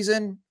 strikeout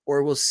season,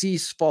 or will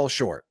Cease fall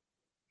short?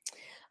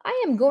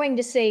 I am going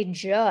to say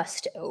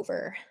just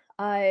over.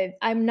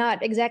 I'm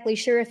not exactly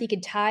sure if he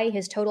could tie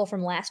his total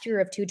from last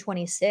year of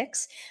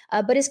 226,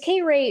 but his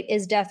K rate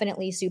is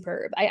definitely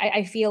superb.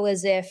 I feel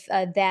as if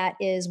that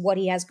is what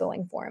he has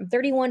going for him.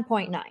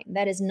 31.9.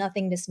 That is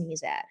nothing to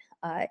sneeze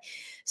at.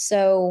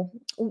 So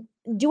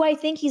do I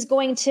think he's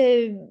going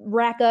to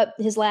rack up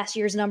his last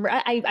year's number?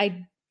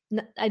 I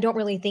don't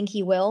really think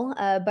he will,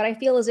 but I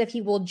feel as if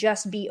he will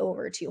just be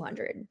over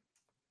 200.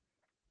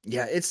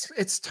 Yeah,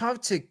 it's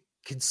tough to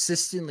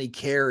consistently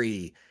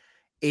carry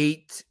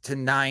 8 to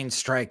 9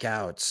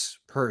 strikeouts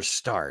per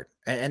start.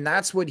 And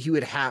that's what he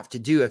would have to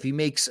do if he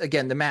makes,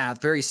 again, the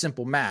math, very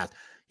simple math.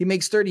 He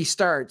makes 30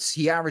 starts.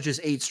 He averages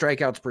 8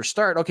 strikeouts per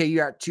start. Okay,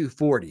 you're at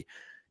 240.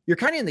 You're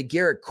kind of in the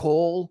Garrett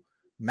Cole,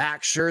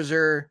 Max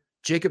Scherzer,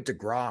 Jacob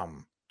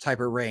deGrom type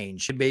of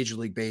range in Major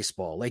League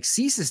Baseball. Like,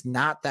 Cease is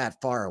not that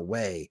far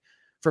away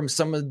from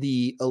some of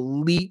the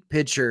elite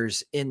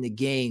pitchers in the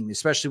game,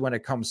 especially when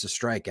it comes to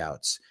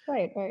strikeouts.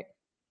 Right.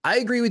 I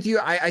agree with you.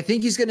 I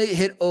think he's going to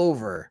hit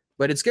over.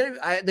 But it's going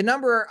to, the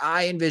number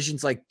I envision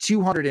is like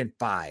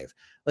 205.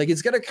 Like,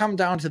 it's going to come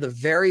down to the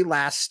very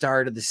last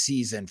start of the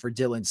season for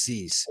Dylan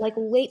Cease. Like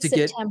late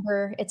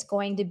September, it's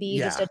going to be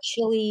just a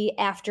chilly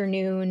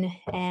afternoon.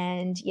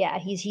 And yeah,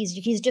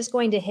 he's just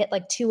going to hit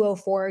like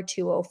 204,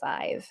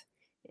 205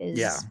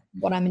 is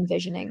what I'm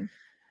envisioning.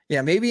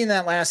 Yeah, maybe in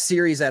that last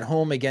series at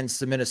home against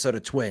the Minnesota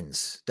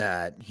Twins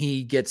that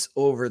he gets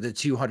over the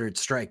 200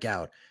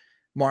 strikeout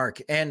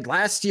mark. And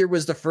last year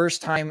was the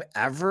first time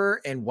ever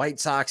in White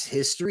Sox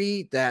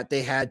history that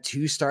they had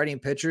two starting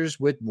pitchers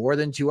with more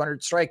than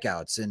 200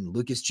 strikeouts, in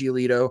Lucas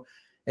Giolito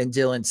and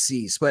Dylan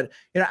Cease. But,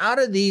 out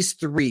of these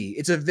three,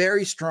 it's a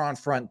very strong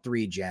front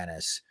three,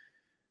 Janice.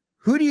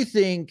 Who do you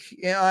think,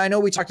 I know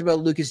we talked about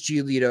Lucas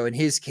Giolito in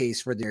his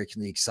case for the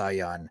American League Cy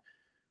Young,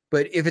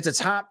 but if it's a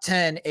top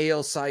 10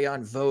 AL Cy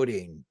Young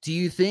voting, do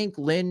you think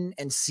Lynn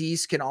and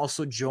Cease can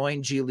also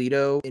join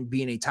Giolito in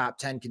being a top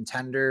 10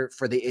 contender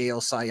for the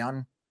AL Cy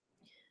Young?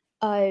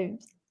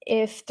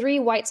 If three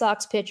White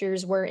Sox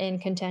pitchers were in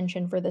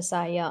contention for the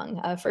Cy Young,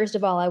 first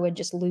of all, I would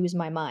just lose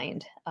my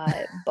mind.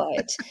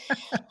 But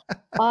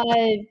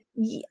I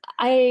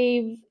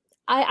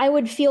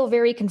would feel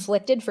very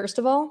conflicted, first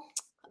of all.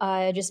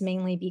 Just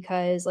mainly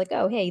because like,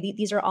 oh, hey,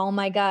 these are all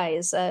my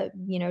guys,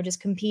 just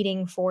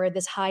competing for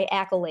this high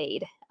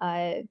accolade.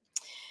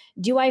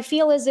 Do I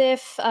feel as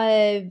if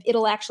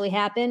it'll actually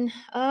happen?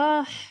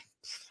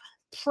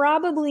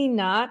 Probably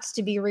not,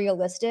 to be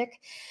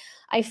realistic.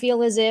 I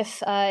feel as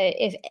if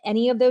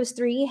any of those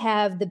three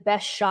have the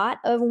best shot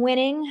of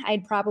winning,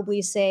 I'd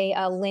probably say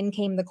Lynn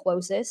came the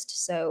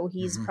closest. So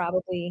he's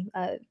probably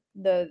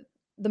the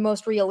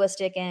most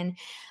realistic and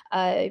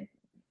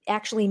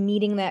actually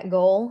meeting that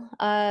goal.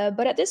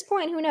 But at this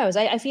point, who knows?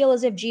 I feel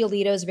as if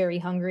Giolito is very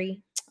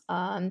hungry.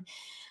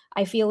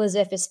 I feel as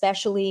if,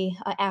 especially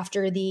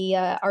after the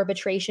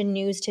arbitration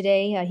news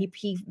today,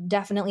 he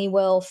definitely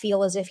will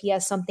feel as if he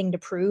has something to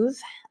prove.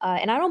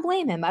 And I don't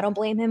blame him. I don't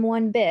blame him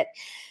one bit.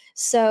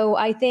 So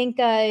I think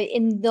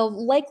in the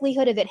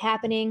likelihood of it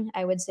happening,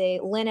 I would say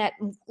Lynn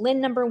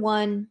number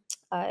 1,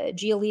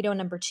 Giolito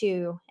number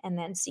 2, and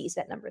then Cease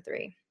at number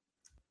 3.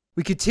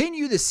 We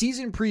continue the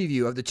season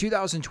preview of the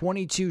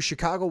 2022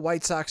 Chicago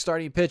White Sox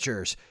starting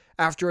pitchers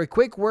after a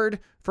quick word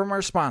from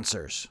our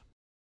sponsors.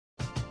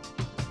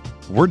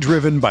 We're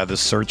driven by the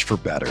search for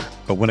better.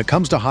 But when it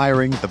comes to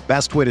hiring, the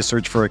best way to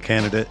search for a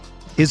candidate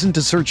isn't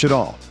to search at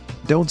all.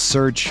 Don't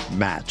search,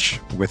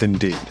 match with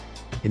Indeed.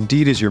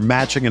 Indeed is your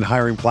matching and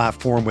hiring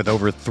platform with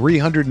over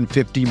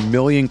 350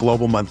 million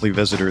global monthly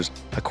visitors,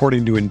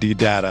 according to Indeed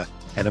data,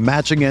 and a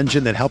matching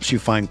engine that helps you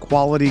find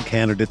quality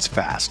candidates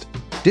fast.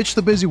 Ditch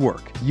the busy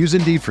work. Use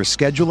Indeed for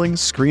scheduling,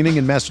 screening,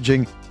 and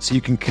messaging so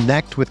you can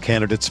connect with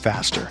candidates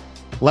faster.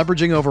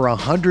 Leveraging over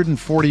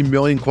 140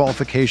 million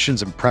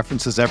qualifications and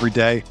preferences every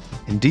day,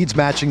 Indeed's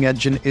matching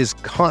engine is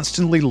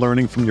constantly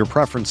learning from your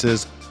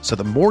preferences, so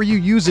the more you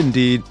use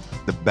Indeed,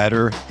 the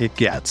better it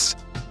gets.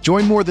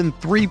 Join more than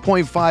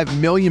 3.5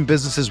 million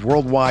businesses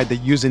worldwide that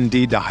use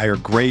Indeed to hire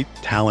great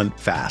talent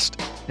fast.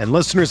 And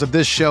listeners of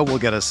this show will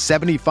get a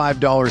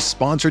 $75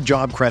 sponsored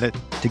job credit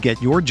to get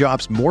your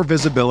jobs more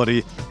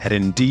visibility at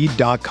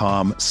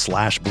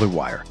Indeed.com/Blue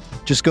Wire.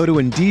 Just go to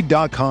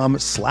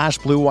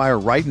Indeed.com/Blue Wire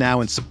right now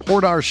and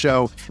support our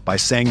show by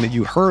saying that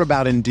you heard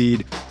about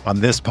Indeed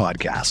on this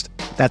podcast.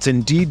 That's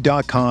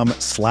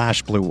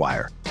Indeed.com/Blue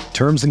Wire.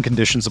 Terms and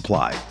conditions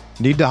apply.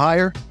 Need to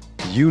hire?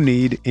 You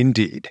need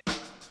Indeed.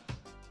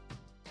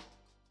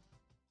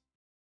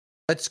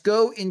 Let's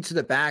go into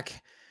the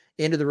back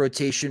end of the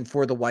rotation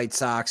for the White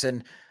Sox.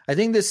 And I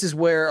think this is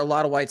where a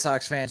lot of White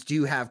Sox fans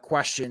do have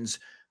questions.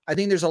 I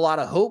think there's a lot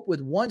of hope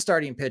with one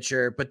starting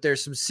pitcher, but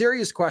there's some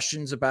serious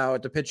questions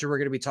about the pitcher we're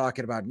going to be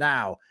talking about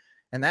now,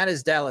 and that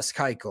is Dallas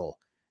Keuchel.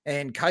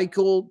 And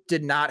Keuchel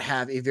did not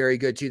have a very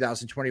good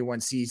 2021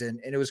 season,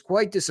 and it was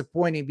quite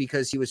disappointing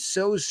because he was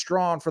so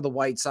strong for the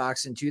White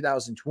Sox in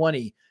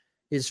 2020,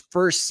 his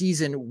first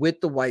season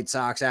with the White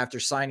Sox after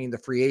signing the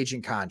free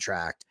agent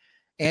contract.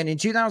 And in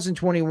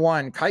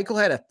 2021, Keuchel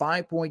had a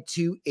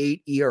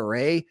 5.28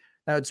 ERA.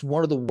 Now, it's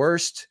one of the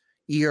worst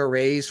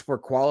ERAs for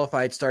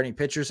qualified starting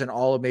pitchers in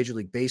all of Major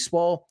League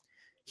Baseball.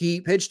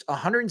 He pitched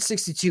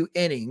 162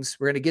 innings.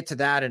 We're going to get to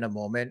that in a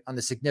moment on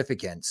the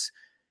significance.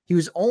 He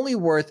was only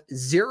worth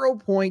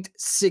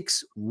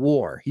 0.6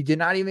 WAR. He did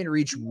not even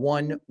reach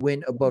one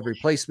win above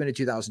replacement in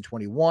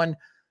 2021.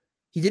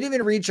 He didn't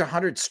even reach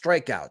 100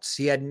 strikeouts.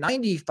 He had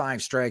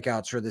 95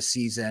 strikeouts for the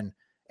season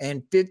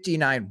and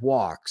 59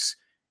 walks.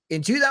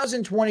 In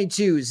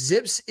 2022,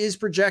 Zips is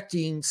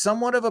projecting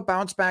somewhat of a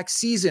bounce-back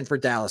season for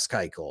Dallas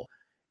Keuchel.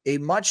 A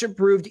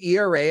much-improved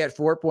ERA at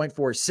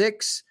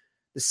 4.46,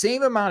 the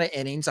same amount of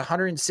innings,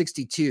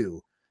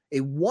 162, a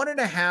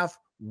 1.5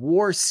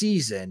 WAR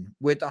season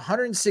with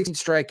 116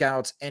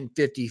 strikeouts and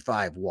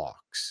 55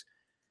 walks.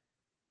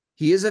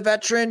 He is a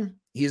veteran.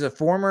 He is a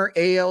former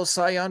AL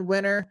Cy Young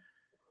winner.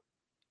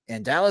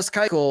 And Dallas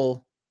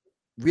Keuchel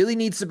really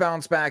needs to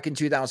bounce back in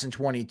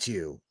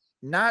 2022.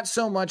 Not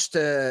so much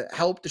to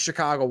help the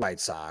Chicago White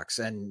Sox,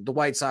 and the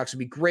White Sox would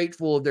be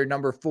grateful of their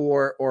number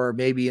 4, or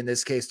maybe in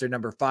this case, their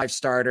number 5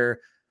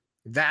 starter,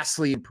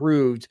 vastly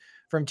improved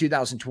from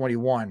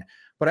 2021.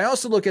 But I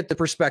also look at the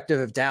perspective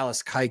of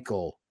Dallas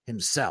Keuchel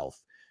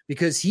himself,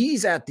 because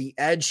he's at the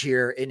edge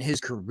here in his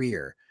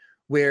career,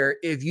 where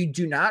if you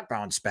do not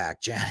bounce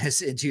back, Janice,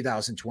 in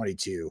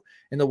 2022,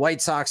 and the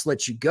White Sox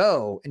let you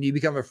go and you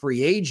become a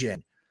free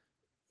agent,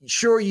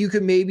 sure, you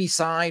can maybe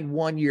sign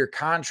 1-year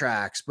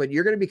contracts, but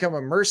you're going to become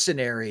a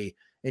mercenary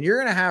and you're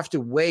going to have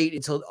to wait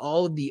until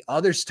all of the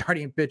other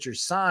starting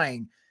pitchers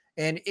sign.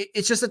 And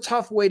it's just a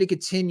tough way to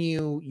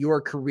continue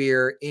your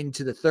career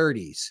into the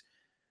 30s.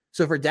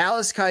 So for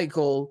Dallas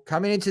Keuchel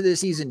coming into this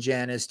season,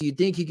 Janice, do you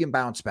think he can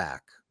bounce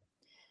back?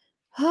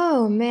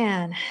 Oh,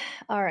 man.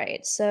 All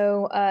right.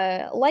 So,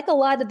 like a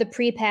lot of the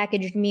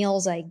prepackaged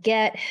meals I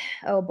get,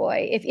 oh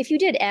boy, if you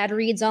did ad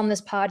reads on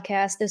this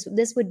podcast,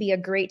 this would be a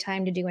great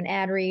time to do an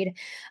ad read.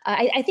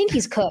 I think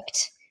he's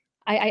cooked.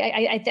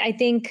 I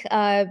think,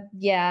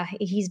 yeah,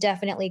 he's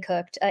definitely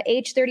cooked.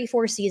 Age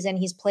 34 season,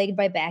 he's plagued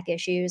by back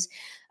issues.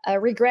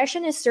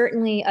 Regression is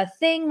certainly a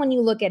thing when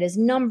you look at his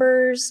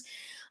numbers.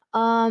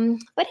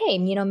 But hey,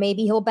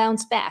 maybe he'll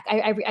bounce back.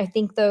 I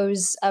think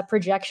those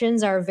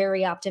projections are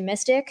very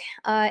optimistic.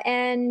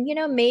 And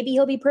maybe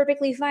he'll be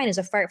perfectly fine as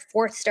a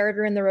fourth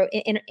starter in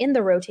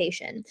the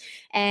rotation.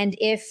 And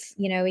if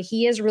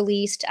he is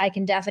released, I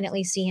can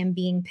definitely see him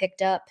being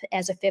picked up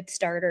as a fifth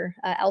starter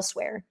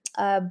elsewhere.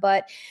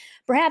 But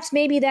perhaps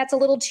maybe that's a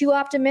little too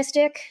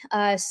optimistic.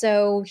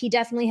 So he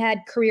definitely had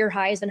career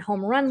highs in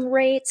home run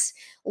rates,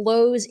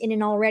 lows in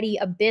an already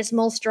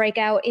abysmal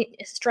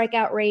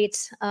strikeout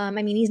rates. I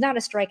mean, he's not a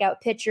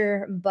strikeout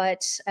pitcher,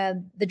 but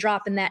the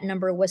drop in that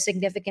number was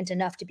significant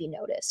enough to be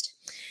noticed.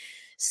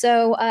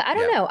 So I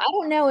don't know. I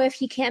don't know if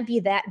he can't be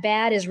that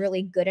bad is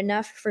really good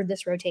enough for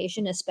this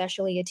rotation,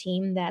 especially a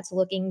team that's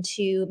looking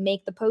to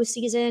make the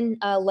postseason,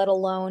 let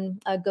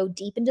alone go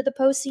deep into the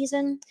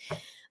postseason.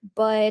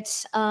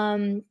 But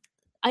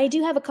I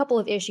do have a couple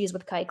of issues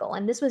with Keuchel,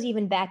 and this was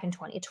even back in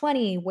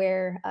 2020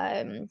 where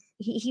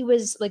he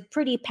was like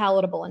pretty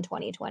palatable in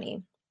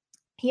 2020.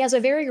 He has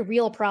a very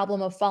real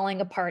problem of falling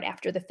apart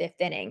after the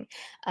fifth inning.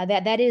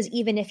 That is,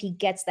 even if he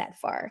gets that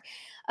far.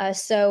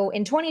 So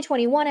in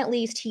 2021, at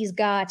least, he's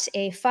got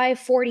a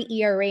 5.40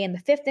 ERA in the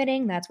fifth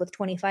inning. That's with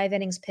 25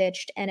 innings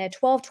pitched, and a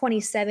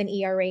 12.27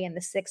 ERA in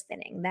the sixth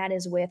inning. That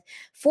is with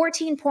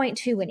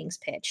 14.2 innings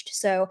pitched.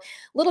 So a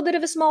little bit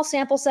of a small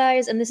sample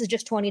size, and this is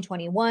just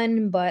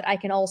 2021, but I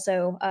can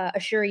also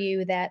assure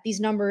you that these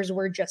numbers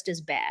were just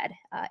as bad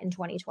in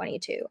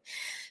 2022.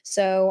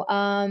 So,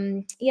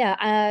 to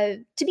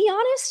be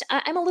honest,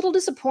 I'm a little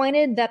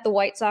disappointed that the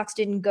White Sox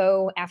didn't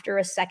go after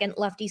a second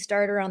lefty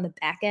starter on the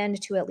back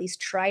end to at least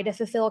try to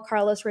fulfill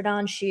Carlos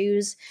Rodon's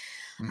shoes.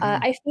 Mm-hmm.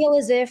 I feel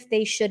as if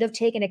they should have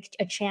taken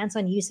a chance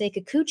on Yusei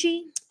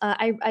Kikuchi.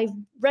 I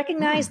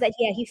recognize that,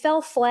 he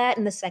fell flat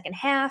in the second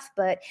half,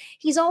 but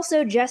he's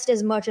also just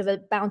as much of a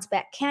bounce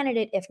back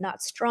candidate, if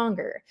not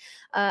stronger.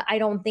 I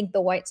don't think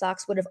the White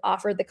Sox would have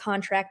offered the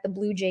contract the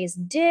Blue Jays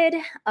did,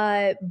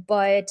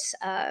 but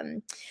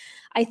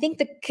I think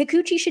the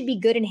Kikuchi should be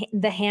good in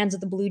the hands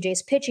of the Blue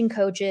Jays pitching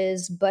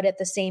coaches, but at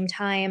the same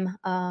time,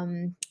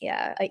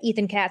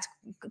 Ethan Katz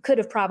could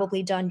have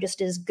probably done just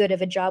as good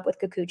of a job with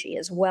Kikuchi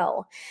as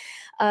well.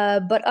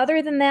 But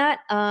other than that,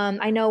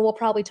 I know we'll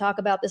probably talk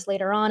about this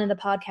later on in the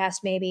podcast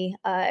maybe,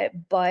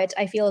 but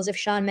I feel as if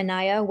Sean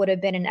Manaea would have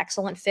been an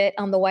excellent fit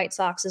on the White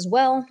Sox as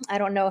well. I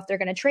don't know if they're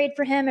going to trade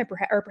for him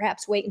or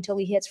perhaps wait until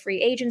he hits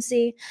free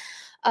agency.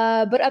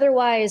 But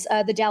otherwise,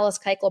 the Dallas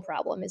Keuchel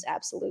problem is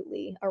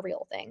absolutely a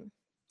real thing.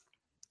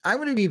 I'm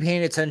going to be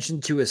paying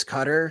attention to his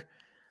cutter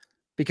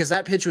because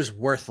that pitch was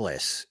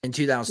worthless in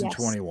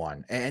 2021.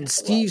 Yes. And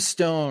Steve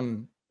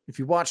Stone, if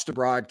you watch the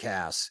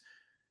broadcast,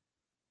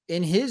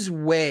 in his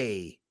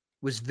way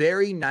was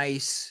very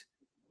nice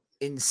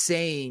in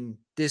saying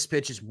this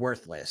pitch is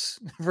worthless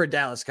for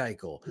Dallas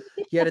Keuchel.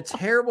 He had a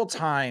terrible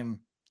time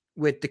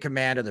with the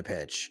command of the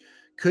pitch,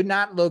 could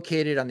not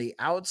locate it on the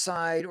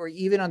outside or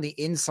even on the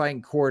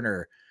inside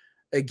corner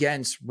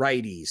against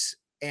righties.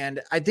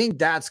 And I think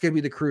that's going to be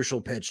the crucial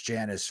pitch,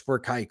 Janice, for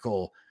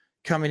Keuchel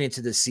coming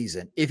into this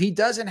season. If he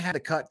doesn't have to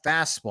cut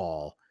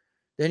fastball,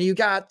 then you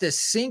got this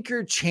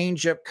sinker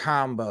changeup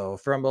combo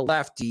from a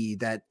lefty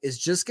that is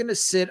just going to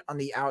sit on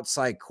the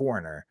outside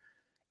corner.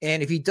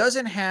 And if he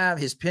doesn't have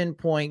his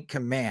pinpoint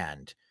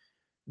command,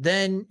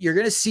 then you're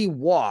going to see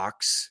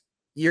walks.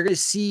 You're going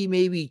to see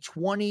maybe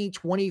 20,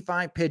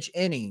 25 pitch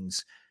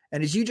innings.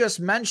 And as you just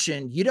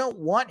mentioned, you don't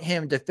want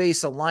him to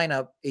face a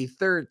lineup a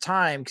third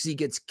time because he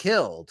gets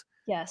killed.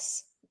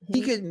 Yes. Mm-hmm.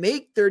 He could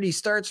make 30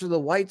 starts for the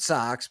White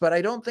Sox, but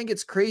I don't think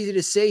it's crazy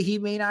to say he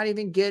may not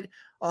even get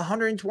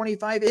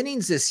 125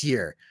 innings this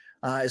year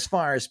as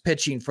far as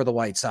pitching for the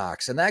White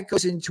Sox. And that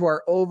goes into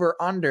our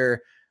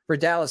over-under for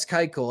Dallas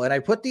Keuchel. And I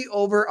put the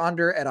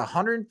over-under at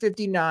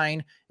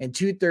 159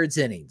 2/3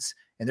 innings.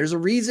 And there's a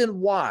reason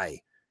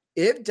why.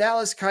 If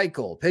Dallas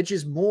Keuchel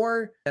pitches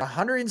more than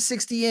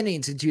 160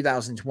 innings in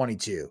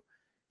 2022,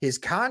 his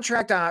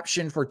contract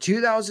option for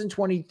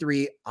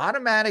 2023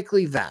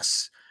 automatically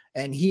vests,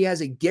 and he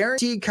has a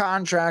guaranteed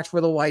contract for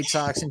the White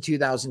Sox in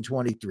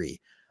 2023.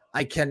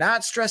 I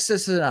cannot stress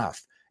this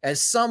enough. As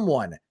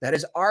someone that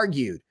has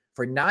argued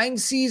For 9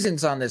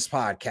 seasons on this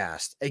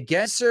podcast,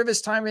 against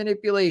service time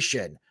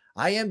manipulation,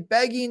 I am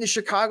begging the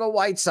Chicago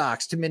White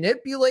Sox to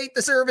manipulate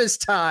the service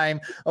time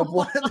of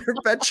one of their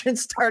veteran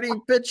starting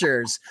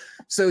pitchers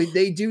so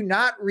they do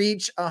not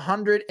reach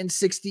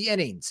 160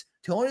 innings.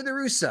 Tony La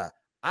Russa,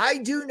 I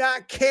do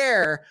not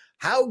care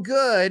how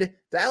good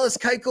Dallas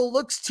Keuchel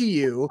looks to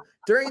you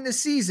during the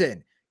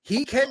season.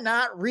 He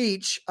cannot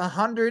reach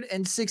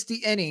 160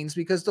 innings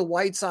because the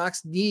White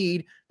Sox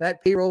need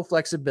that payroll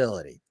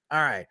flexibility.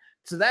 All right.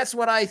 So that's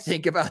what I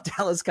think about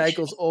Dallas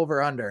Keuchel's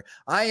over-under.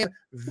 I am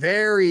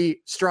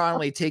very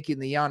strongly taking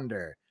the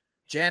under.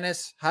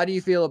 Janice, how do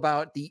you feel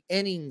about the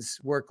innings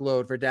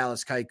workload for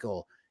Dallas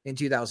Keuchel in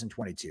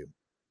 2022?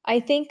 I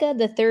think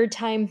the third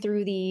time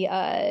through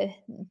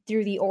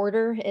the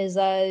order is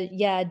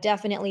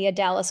definitely a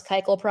Dallas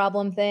Keuchel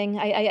problem thing.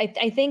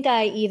 I think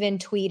I even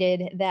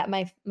tweeted that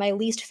my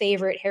least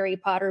favorite Harry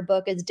Potter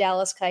book is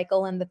Dallas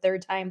Keuchel and the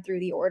third time through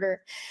the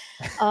order.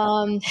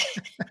 I'm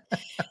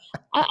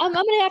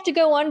gonna have to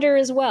go under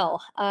as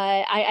well.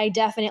 I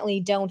definitely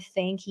don't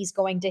think he's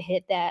going to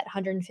hit that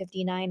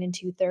 159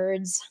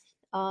 2/3.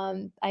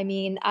 I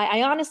mean,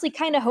 I honestly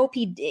kind of hope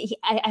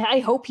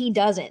I hope he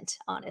doesn't,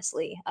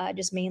 honestly,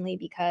 just mainly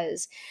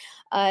because,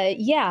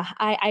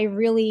 I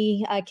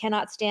really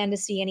cannot stand to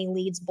see any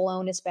leads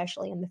blown,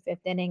 especially in the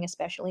 5th inning,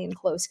 especially in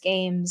close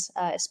games,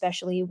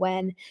 especially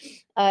when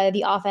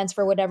the offense,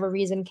 for whatever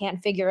reason,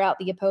 can't figure out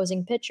the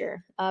opposing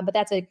pitcher. But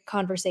that's a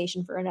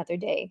conversation for another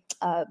day.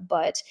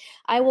 But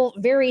I will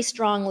very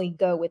strongly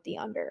go with the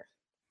under.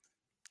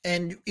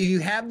 And you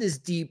have this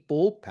deep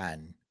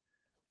bullpen.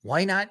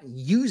 Why not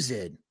use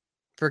it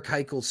for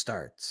Keuchel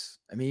starts?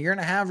 I mean, you're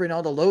going to have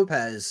Reynaldo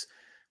Lopez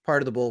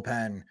part of the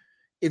bullpen.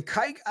 If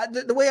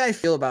the way I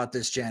feel about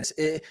this, Janice,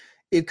 if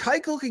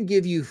Keuchel can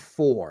give you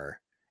 4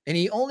 and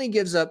he only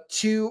gives up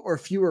 2 or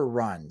fewer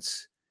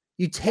runs,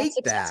 you take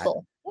that.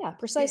 Yeah,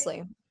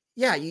 precisely.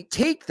 Yeah, you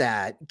take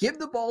that, give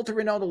the ball to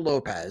Reynaldo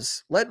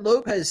Lopez, let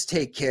Lopez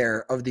take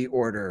care of the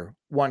order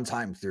one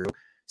time through,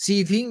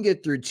 see if he can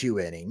get through 2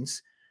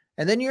 innings.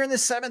 And then you're in the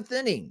 7th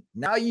inning.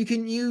 Now you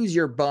can use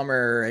your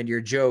Bummer and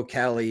your Joe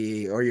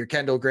Kelly or your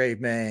Kendall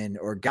Graveman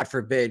or, God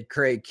forbid,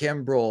 Craig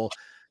Kimbrell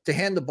to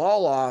hand the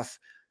ball off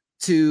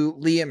to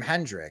Liam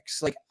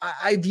Hendriks. Like,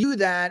 I view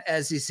that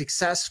as a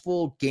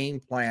successful game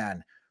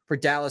plan for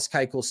Dallas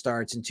Keuchel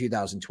starts in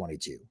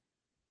 2022.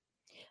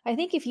 I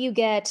think if you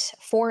get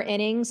 4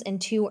 innings and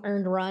 2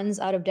 earned runs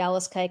out of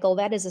Dallas Keuchel,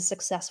 that is a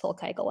successful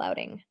Keuchel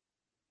outing.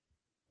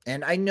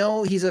 And I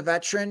know he's a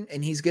veteran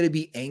and he's going to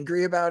be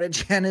angry about it,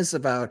 Janice,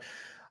 about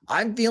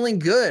I'm feeling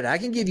good. I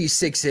can give you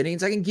 6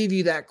 innings. I can give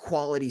you that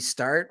quality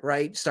start,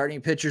 right?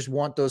 Starting pitchers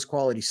want those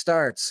quality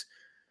starts.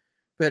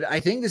 But I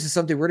think this is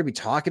something we're going to be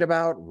talking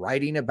about,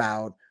 writing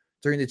about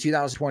during the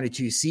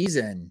 2022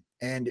 season.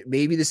 And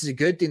maybe this is a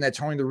good thing that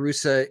Tony La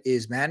Russa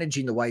is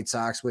managing the White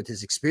Sox with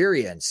his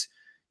experience.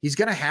 He's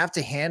going to have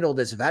to handle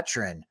this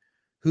veteran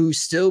who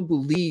still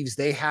believes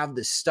they have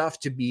the stuff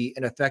to be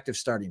an effective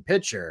starting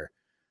pitcher,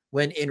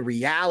 when in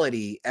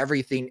reality,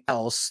 everything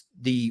else,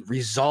 the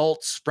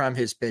results from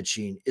his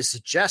pitching is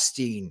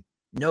suggesting,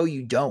 no,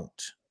 you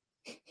don't.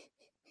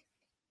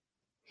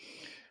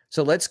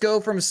 So let's go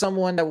from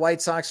someone that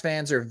White Sox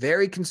fans are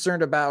very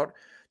concerned about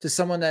to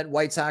someone that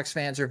White Sox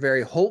fans are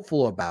very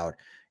hopeful about.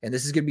 And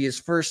this is going to be his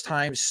first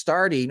time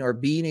starting or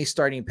being a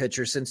starting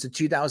pitcher since the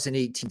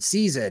 2018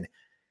 season.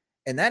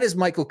 And that is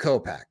Michael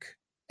Kopech.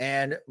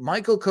 And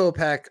Michael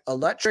Kopech,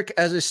 electric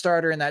as a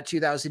starter in that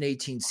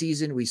 2018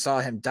 season. We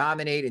saw him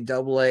dominate in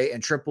AA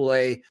and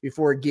AAA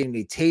before getting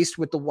a taste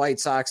with the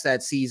White Sox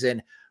that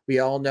season. We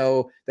all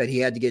know that he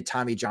had to get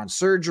Tommy John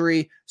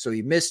surgery, so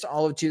he missed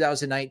all of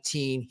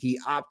 2019. He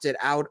opted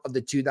out of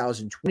the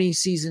 2020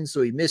 season,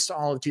 so he missed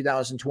all of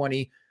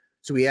 2020.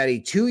 So we had a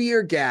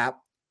 2-year gap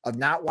of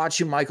not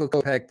watching Michael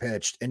Kopech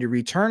pitched, and he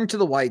returned to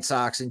the White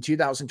Sox in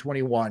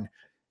 2021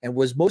 and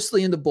was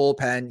mostly in the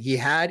bullpen. He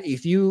had a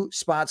few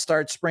spot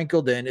starts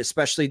sprinkled in,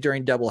 especially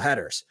during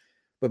doubleheaders.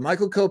 But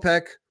Michael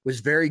Kopech was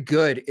very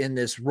good in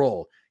this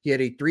role. He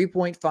had a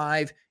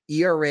 3.5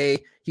 ERA.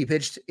 He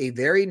pitched a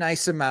very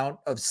nice amount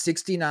of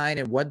 69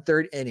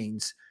 1/3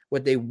 innings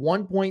with a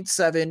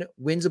 1.7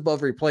 wins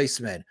above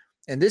replacement.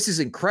 And this is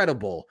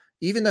incredible.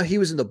 Even though he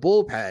was in the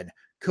bullpen,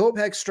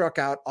 Kopech struck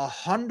out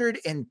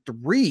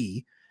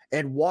 103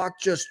 and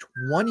walked just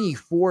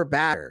 24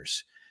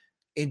 batters.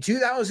 In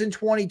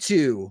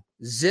 2022,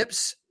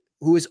 Zips,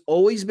 who has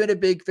always been a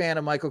big fan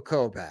of Michael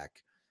Kopech,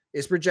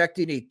 is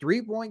projecting a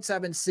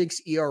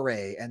 3.76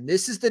 ERA. And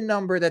this is the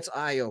number that's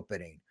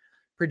eye-opening,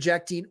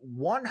 projecting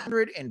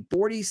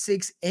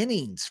 146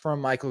 innings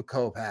from Michael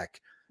Kopech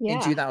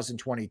in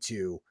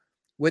 2022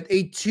 with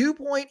a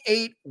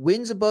 2.8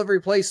 wins above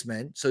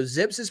replacement. So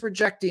Zips is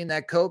projecting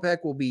that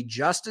Kopech will be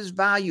just as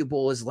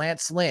valuable as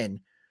Lance Lynn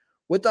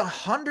with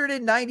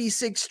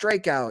 196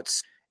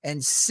 strikeouts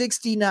and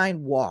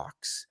 69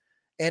 walks.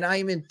 And I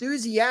am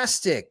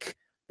enthusiastic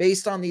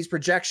based on these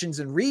projections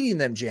and reading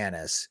them,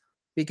 Janice,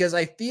 because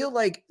I feel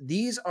like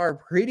these are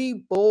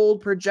pretty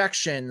bold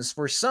projections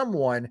for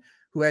someone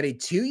who had a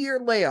 2-year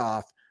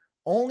layoff,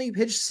 only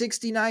pitched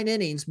 69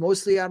 innings,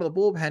 mostly out of the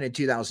bullpen in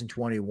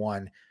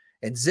 2021.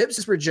 And Zips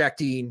is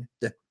projecting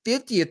the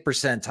 50th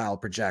percentile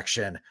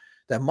projection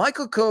that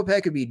Michael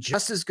Kopech could be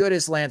just as good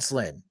as Lance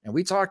Lynn. And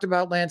we talked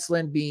about Lance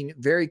Lynn being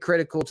very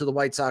critical to the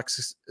White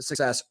Sox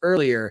success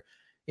earlier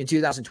in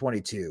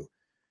 2022.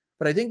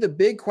 But I think the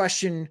big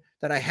question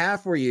that I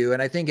have for you,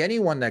 and I think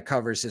anyone that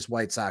covers this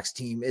White Sox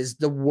team, is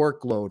the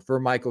workload for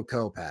Michael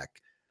Kopech.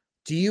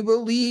 Do you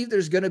believe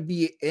there's going to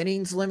be an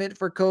innings limit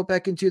for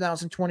Kopech in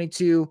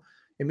 2022?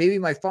 And maybe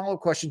my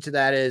follow-up question to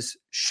that is,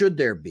 should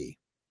there be?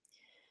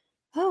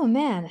 Oh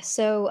man,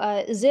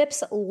 so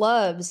Zips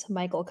loves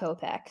Michael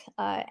Kopech,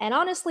 and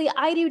honestly,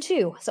 I do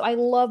too. So I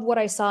love what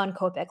I saw in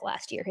Kopech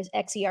last year. His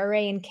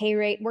xERA and K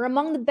rate were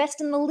among the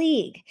best in the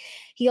league.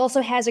 He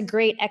also has a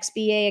great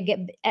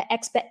XBA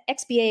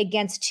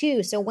against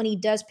too. So when he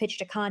does pitch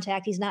to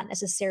contact, he's not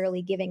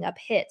necessarily giving up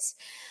hits.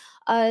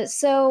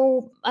 Kopech's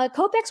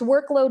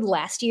workload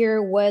last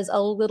year was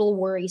a little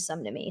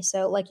worrisome to me.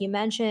 So like you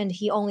mentioned,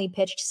 he only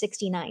pitched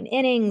 69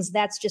 innings.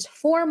 That's just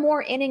 4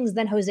 more innings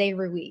than Jose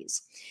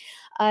Ruiz.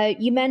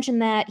 You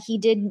mentioned that he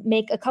did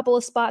make a couple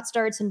of spot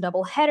starts and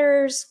double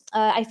headers.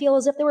 I feel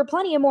as if there were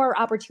plenty of more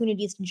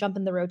opportunities to jump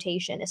in the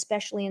rotation,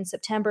 especially in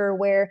September,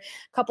 where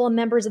a couple of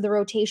members of the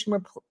rotation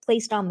were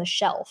placed on the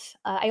shelf.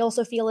 I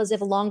also feel as if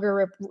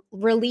longer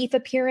relief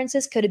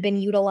appearances could have been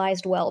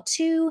utilized well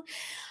too.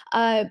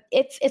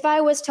 If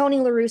I was Tony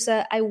La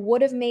Russa, I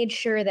would have made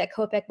sure that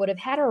Kopech would have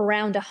had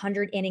around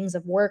 100 innings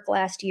of work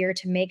last year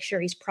to make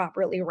sure he's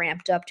properly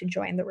ramped up to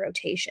join the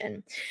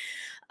rotation.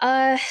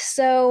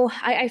 So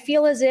I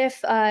feel as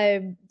if,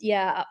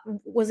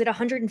 was it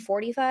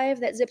 145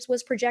 that Zips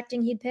was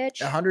projecting he'd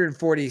pitch?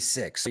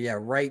 146. So yeah,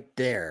 right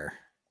there.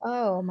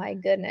 Oh my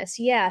goodness.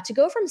 Yeah. To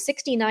go from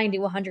 69 to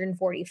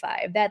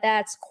 145,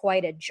 that's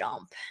quite a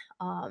jump.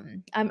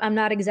 I'm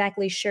not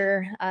exactly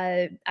sure.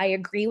 I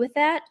agree with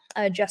that,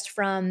 just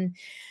from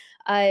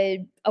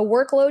a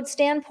workload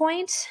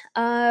standpoint.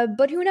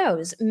 But who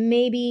knows?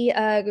 Maybe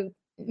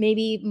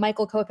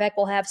Michael Kopech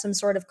will have some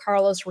sort of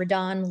Carlos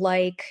Rodon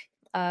like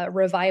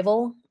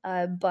revival.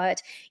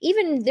 But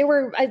even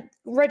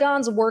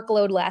Rodon's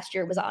workload last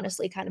year was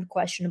honestly kind of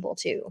questionable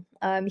too.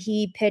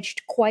 He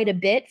pitched quite a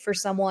bit for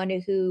someone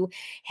who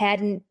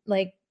hadn't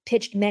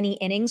pitched many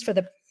innings for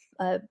the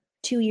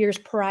 2 years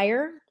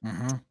prior.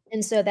 Mm-hmm.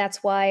 And so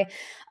that's why,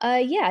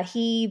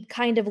 he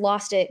kind of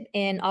lost it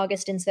in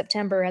August and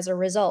September as a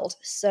result.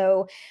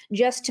 So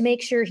just to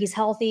make sure he's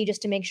healthy,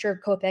 just to make sure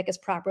Kopech is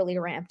properly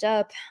ramped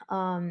up,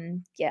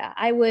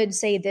 I would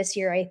say this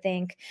year, I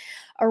think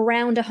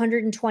around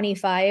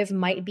 125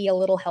 might be a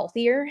little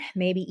healthier,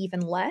 maybe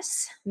even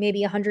less,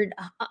 maybe 100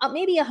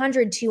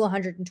 to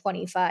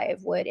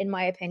 125 would, in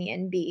my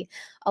opinion, be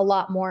a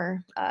lot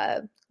more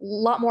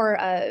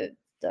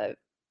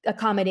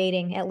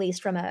accommodating, at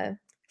least from a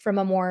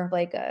more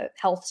a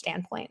health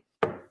standpoint.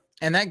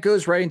 And that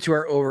goes right into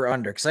our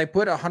over-under, because I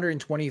put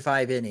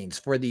 125 innings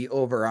for the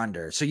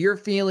over-under. So you're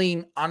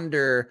feeling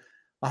under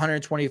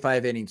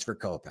 125 innings for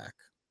Kopech?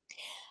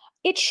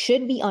 It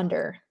should be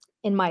under,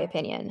 in my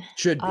opinion.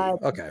 Should be,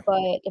 okay.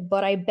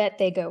 But I bet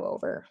they go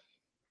over.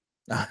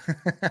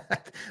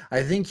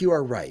 I think you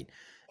are right.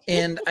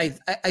 And I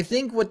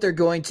think what they're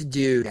going to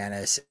do,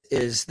 Dennis,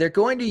 is they're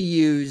going to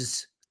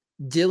use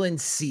Dylan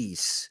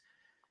Cease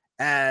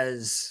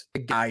as a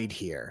guide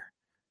here.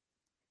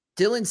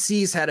 Dylan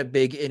Cease had a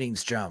big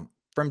innings jump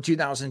from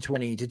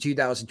 2020 to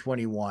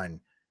 2021,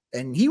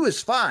 and he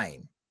was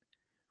fine.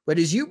 But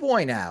as you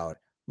point out,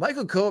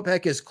 Michael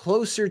Kopech is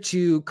closer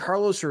to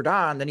Carlos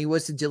Rodon than he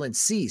was to Dylan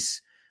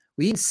Cease.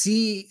 We didn't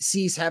see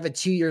Cease have a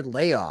 2-year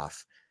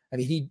layoff. I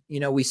mean,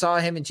 we saw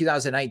him in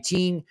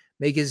 2019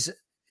 make his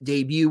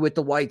debut with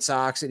the White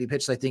Sox, and he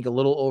pitched, I think, a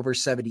little over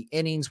 70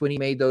 innings when he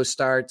made those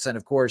starts. And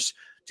of course,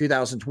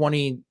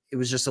 2020, it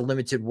was just a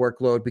limited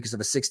workload because of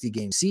a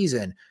 60-game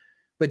season.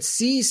 But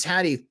Cease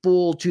had a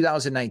full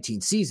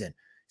 2019 season.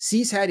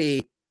 Cease had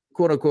a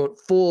quote-unquote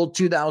full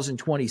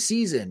 2020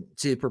 season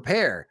to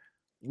prepare.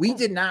 We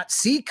did not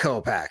see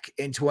Kopech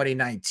in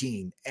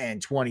 2019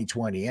 and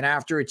 2020. And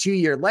after a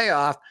 2-year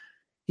layoff,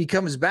 he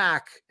comes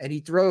back and he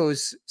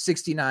throws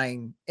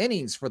 69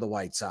 innings for the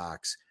White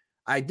Sox.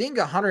 I think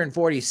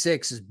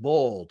 146 is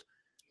bold.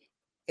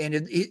 And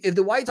if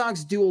the White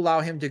Sox do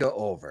allow him to go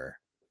over,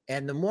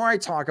 and the more I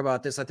talk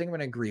about this, I think I'm going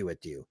to agree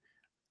with you.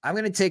 I'm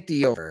going to take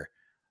the over.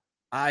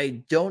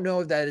 I don't know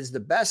if that is the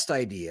best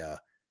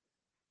idea,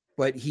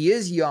 but he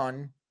is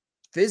young.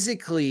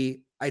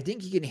 Physically, I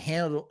think he can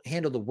handle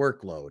the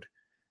workload.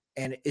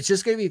 And it's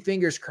just going to be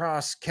fingers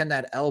crossed, can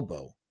that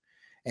elbow?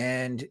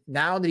 And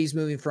now that he's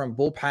moving from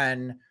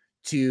bullpen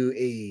to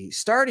a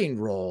starting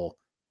role,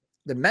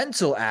 the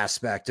mental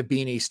aspect of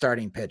being a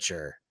starting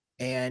pitcher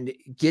and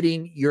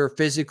getting your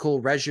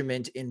physical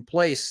regimen in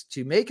place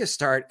to make a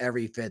start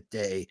every 5th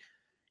day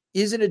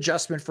is an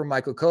adjustment for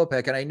Michael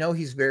Kopech. And I know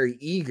he's very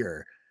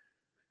eager.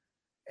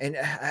 And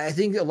I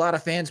think a lot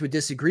of fans would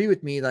disagree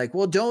with me, like,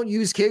 well, don't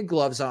use kid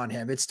gloves on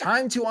him. It's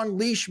time to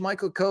unleash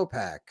Michael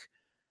Kopech.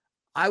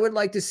 I would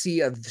like to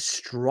see a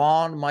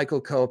strong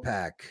Michael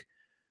Kopech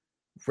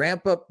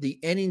ramp up the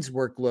innings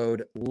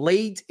workload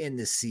late in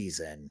the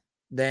season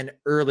than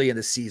early in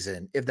the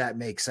season, if that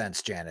makes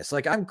sense, Janice.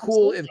 Like, I'm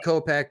cool if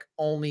Kopech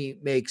only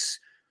makes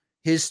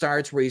his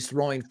starts where he's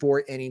throwing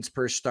 4 innings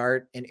per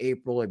start in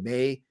April and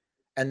May,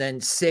 and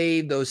then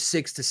save those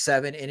 6 to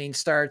 7 inning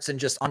starts and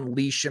just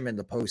unleash him in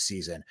the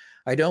postseason.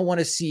 I don't want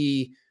to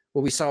see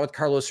what we saw with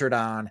Carlos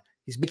Rodon.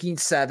 He's making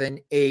 7,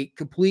 8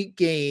 complete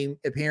game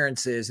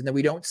appearances, and then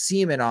we don't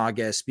see him in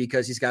August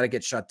because he's got to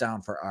get shut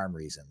down for arm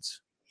reasons.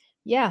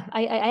 Yeah,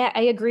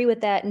 I agree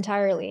with that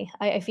entirely.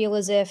 I feel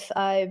as if,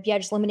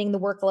 just limiting the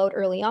workload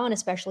early on,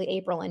 especially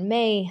April and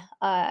May,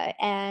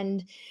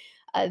 and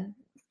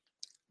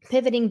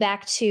pivoting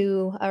back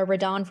to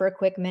Rodon for a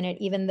quick minute,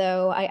 even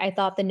though I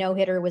thought the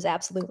no-hitter was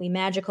absolutely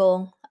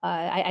magical.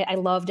 I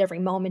loved every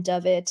moment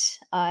of it.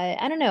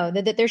 I don't know,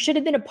 that there should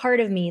have been a part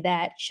of me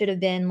that should have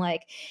been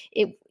like,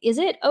 is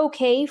it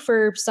okay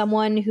for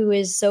someone who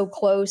is so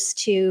close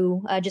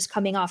to just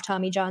coming off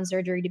Tommy John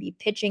surgery to be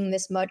pitching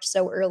this much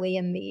so early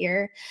in the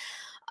year?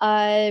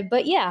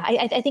 But yeah,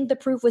 I think the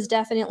proof was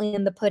definitely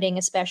in the pudding,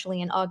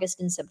 especially in August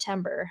and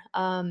September.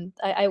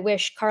 I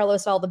wish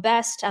Carlos all the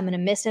best. I'm going to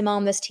miss him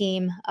on this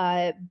team.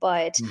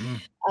 But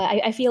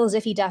I feel as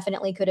if he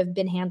definitely could have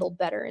been handled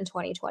better in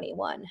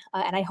 2021.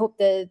 And I hope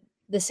the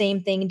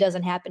same thing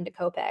doesn't happen to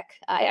Kopech.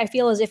 I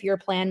feel as if your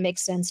plan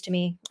makes sense to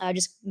me.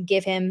 Just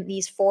give him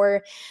these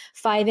 4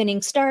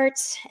 5-inning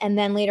starts, and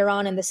then later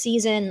on in the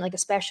season, like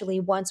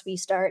especially once we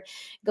start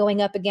going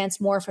up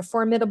against more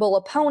formidable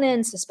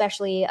opponents,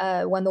 especially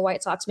when the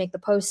White Sox make the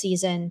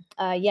postseason,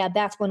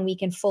 that's when we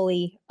can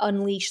fully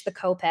unleash the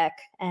Kopech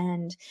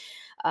and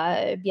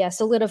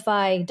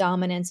solidify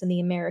dominance in the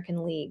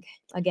American League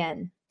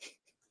again.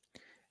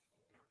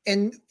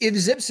 And if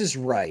Zips is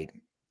right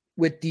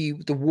with the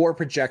WAR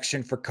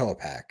projection for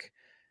Kopech,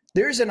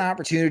 there's an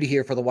opportunity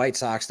here for the White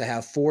Sox to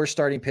have 4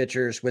 starting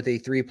pitchers with a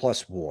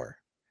 3+ WAR.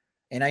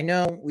 And I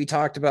know we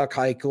talked about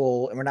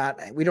Keuchel,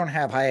 and we don't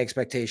have high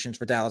expectations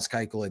for Dallas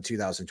Keuchel in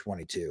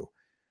 2022.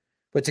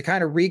 But to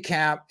kind of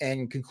recap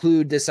and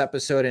conclude this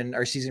episode and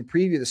our season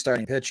preview, the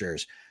starting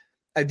pitchers,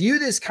 I view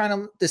this kind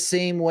of the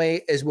same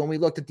way as when we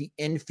looked at the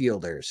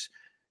infielders.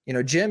 You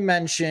know, Jim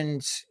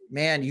mentioned,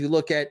 man, you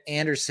look at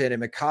Anderson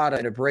and Makata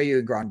and Abreu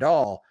and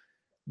Grandal.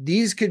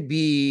 These could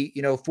be,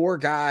 4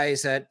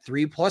 guys at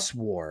 3+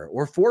 WAR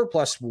or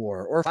 4+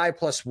 WAR or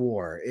 5+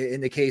 WAR. In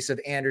the case of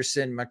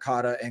Anderson,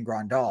 Makata, and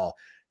Grandal,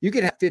 you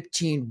could have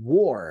 15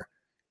 WAR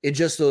in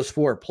just those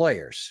 4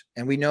 players.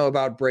 And we know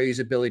about Abreu's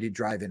ability to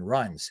drive in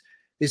runs.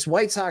 This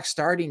White Sox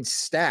starting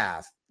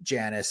staff,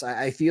 Janice,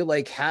 I feel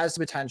like has the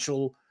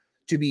potential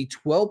to be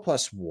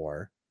 12+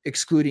 WAR,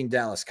 excluding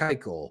Dallas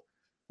Keuchel,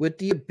 with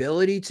the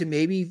ability to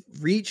maybe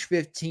reach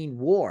 15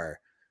 WAR.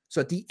 So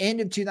at the end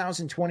of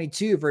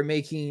 2022, if we're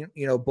making,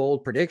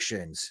 bold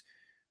predictions,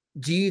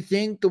 do you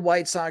think the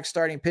White Sox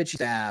starting pitching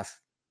staff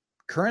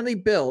currently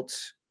built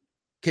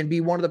can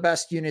be one of the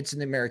best units in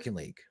the American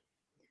League?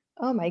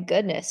 Oh my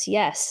goodness,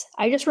 yes.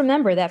 I just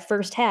remember that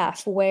first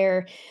half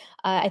where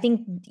I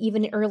think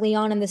even early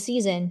on in the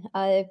season,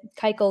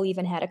 Keuchel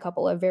even had a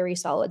couple of very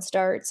solid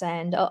starts,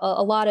 and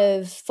a lot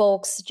of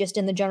folks just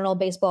in the general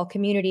baseball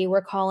community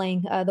were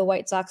calling the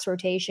White Sox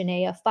rotation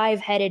a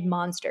 5-headed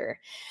monster.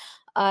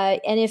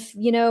 And if,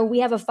 we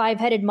have a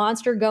 5-headed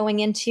monster going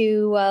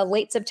into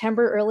late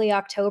September, early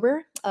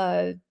October,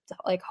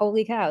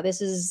 holy cow, this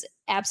is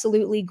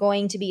absolutely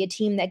going to be a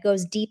team that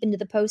goes deep into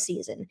the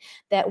postseason,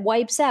 that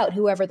wipes out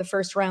whoever the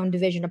first round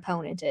division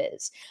opponent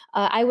is.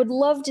 I would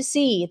love to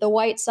see the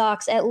White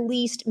Sox at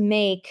least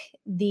make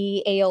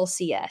the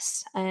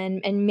ALCS,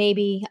 and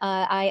maybe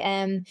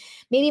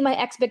maybe my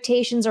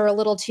expectations are a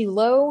little too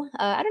low.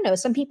 I don't know.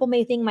 Some people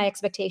may think my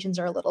expectations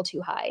are a little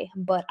too high,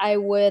 but I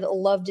would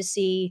love to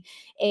see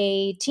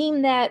a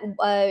team that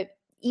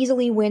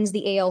easily wins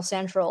the AL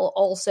Central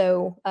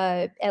also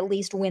at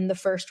least win the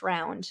first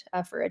round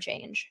for a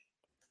change.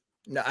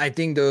 No, I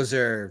think those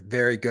are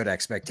very good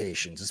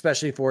expectations,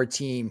 especially for a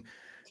team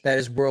that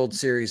is World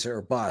Series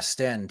or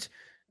bust. And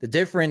the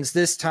difference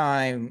this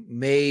time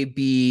may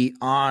be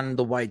on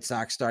the White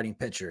Sox starting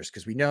pitchers,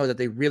 because we know that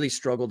they really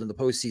struggled in the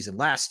postseason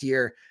last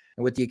year.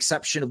 And with the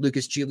exception of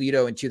Lucas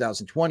Giolito in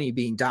 2020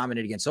 being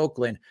dominant against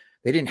Oakland,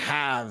 they didn't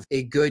have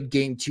a good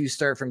Game 2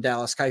 start from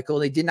Dallas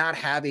Keuchel. They did not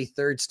have a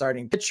third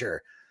starting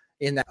pitcher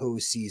in that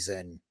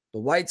postseason. The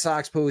White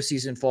Sox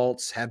postseason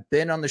faults have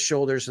been on the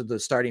shoulders of the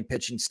starting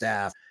pitching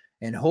staff.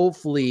 And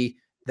hopefully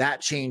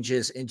that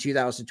changes in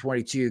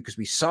 2022, because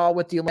we saw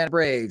with the Atlanta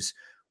Braves,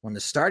 when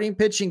the starting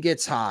pitching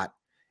gets hot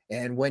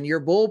and when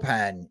your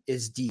bullpen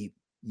is deep,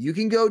 you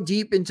can go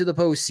deep into the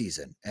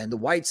postseason. And the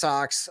White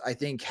Sox, I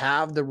think,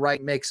 have the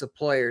right mix of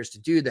players to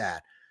do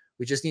that.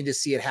 We just need to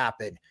see it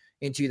happen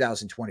in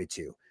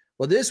 2022.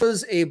 Well, this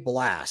was a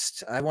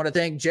blast. I want to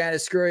thank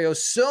Janice Scurio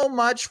so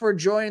much for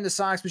joining the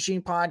Sox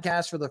Machine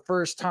podcast for the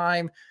first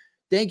time.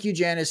 Thank you,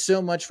 Janice,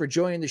 so much for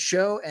joining the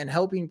show and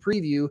helping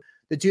preview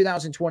the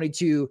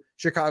 2022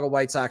 Chicago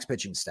White Sox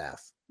pitching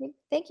staff.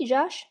 Thank you,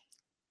 Josh.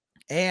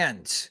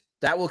 And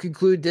that will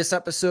conclude this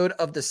episode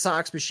of the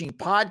Sox Machine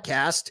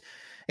podcast.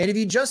 And if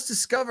you just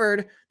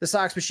discovered the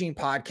Sox Machine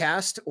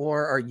podcast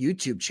or our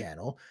YouTube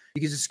channel,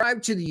 you can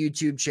subscribe to the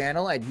YouTube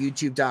channel at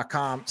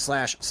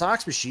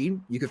youtube.com/Sox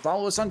Machine. You can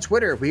follow us on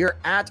Twitter. We are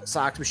at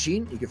Sox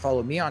Machine. You can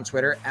follow me on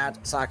Twitter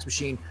at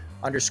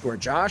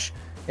SoxMachine_Josh.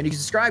 And you can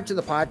subscribe to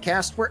the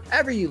podcast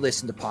wherever you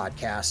listen to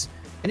podcasts.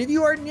 And if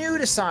you are new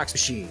to Sox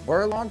Machine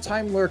or a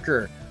longtime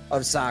lurker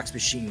of Sox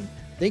Machine,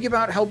 think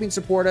about helping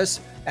support us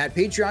at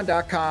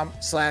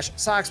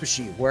patreon.com/Sox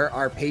Machine, where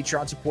our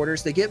Patreon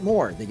supporters, they get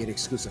more. They get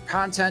exclusive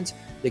content.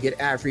 They get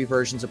ad-free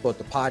versions of both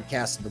the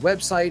podcast and the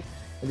website.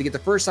 And they get the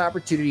first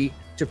opportunity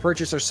to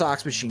purchase our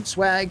Sox Machine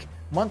swag.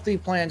 Monthly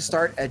plans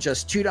start at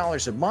just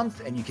 $2 a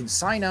month, and you can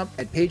sign up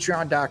at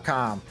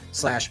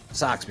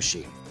patreon.com/Sox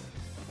Machine.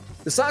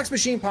 The Sox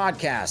Machine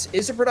podcast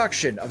is a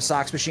production of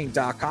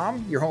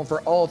SoxMachine.com, your home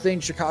for all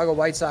things Chicago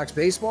White Sox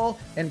baseball,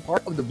 and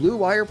part of the Blue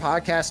Wire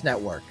Podcast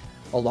Network.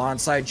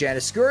 Alongside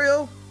Janice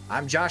Scurio,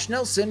 I'm Josh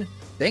Nelson.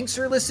 Thanks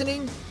for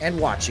listening and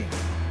watching.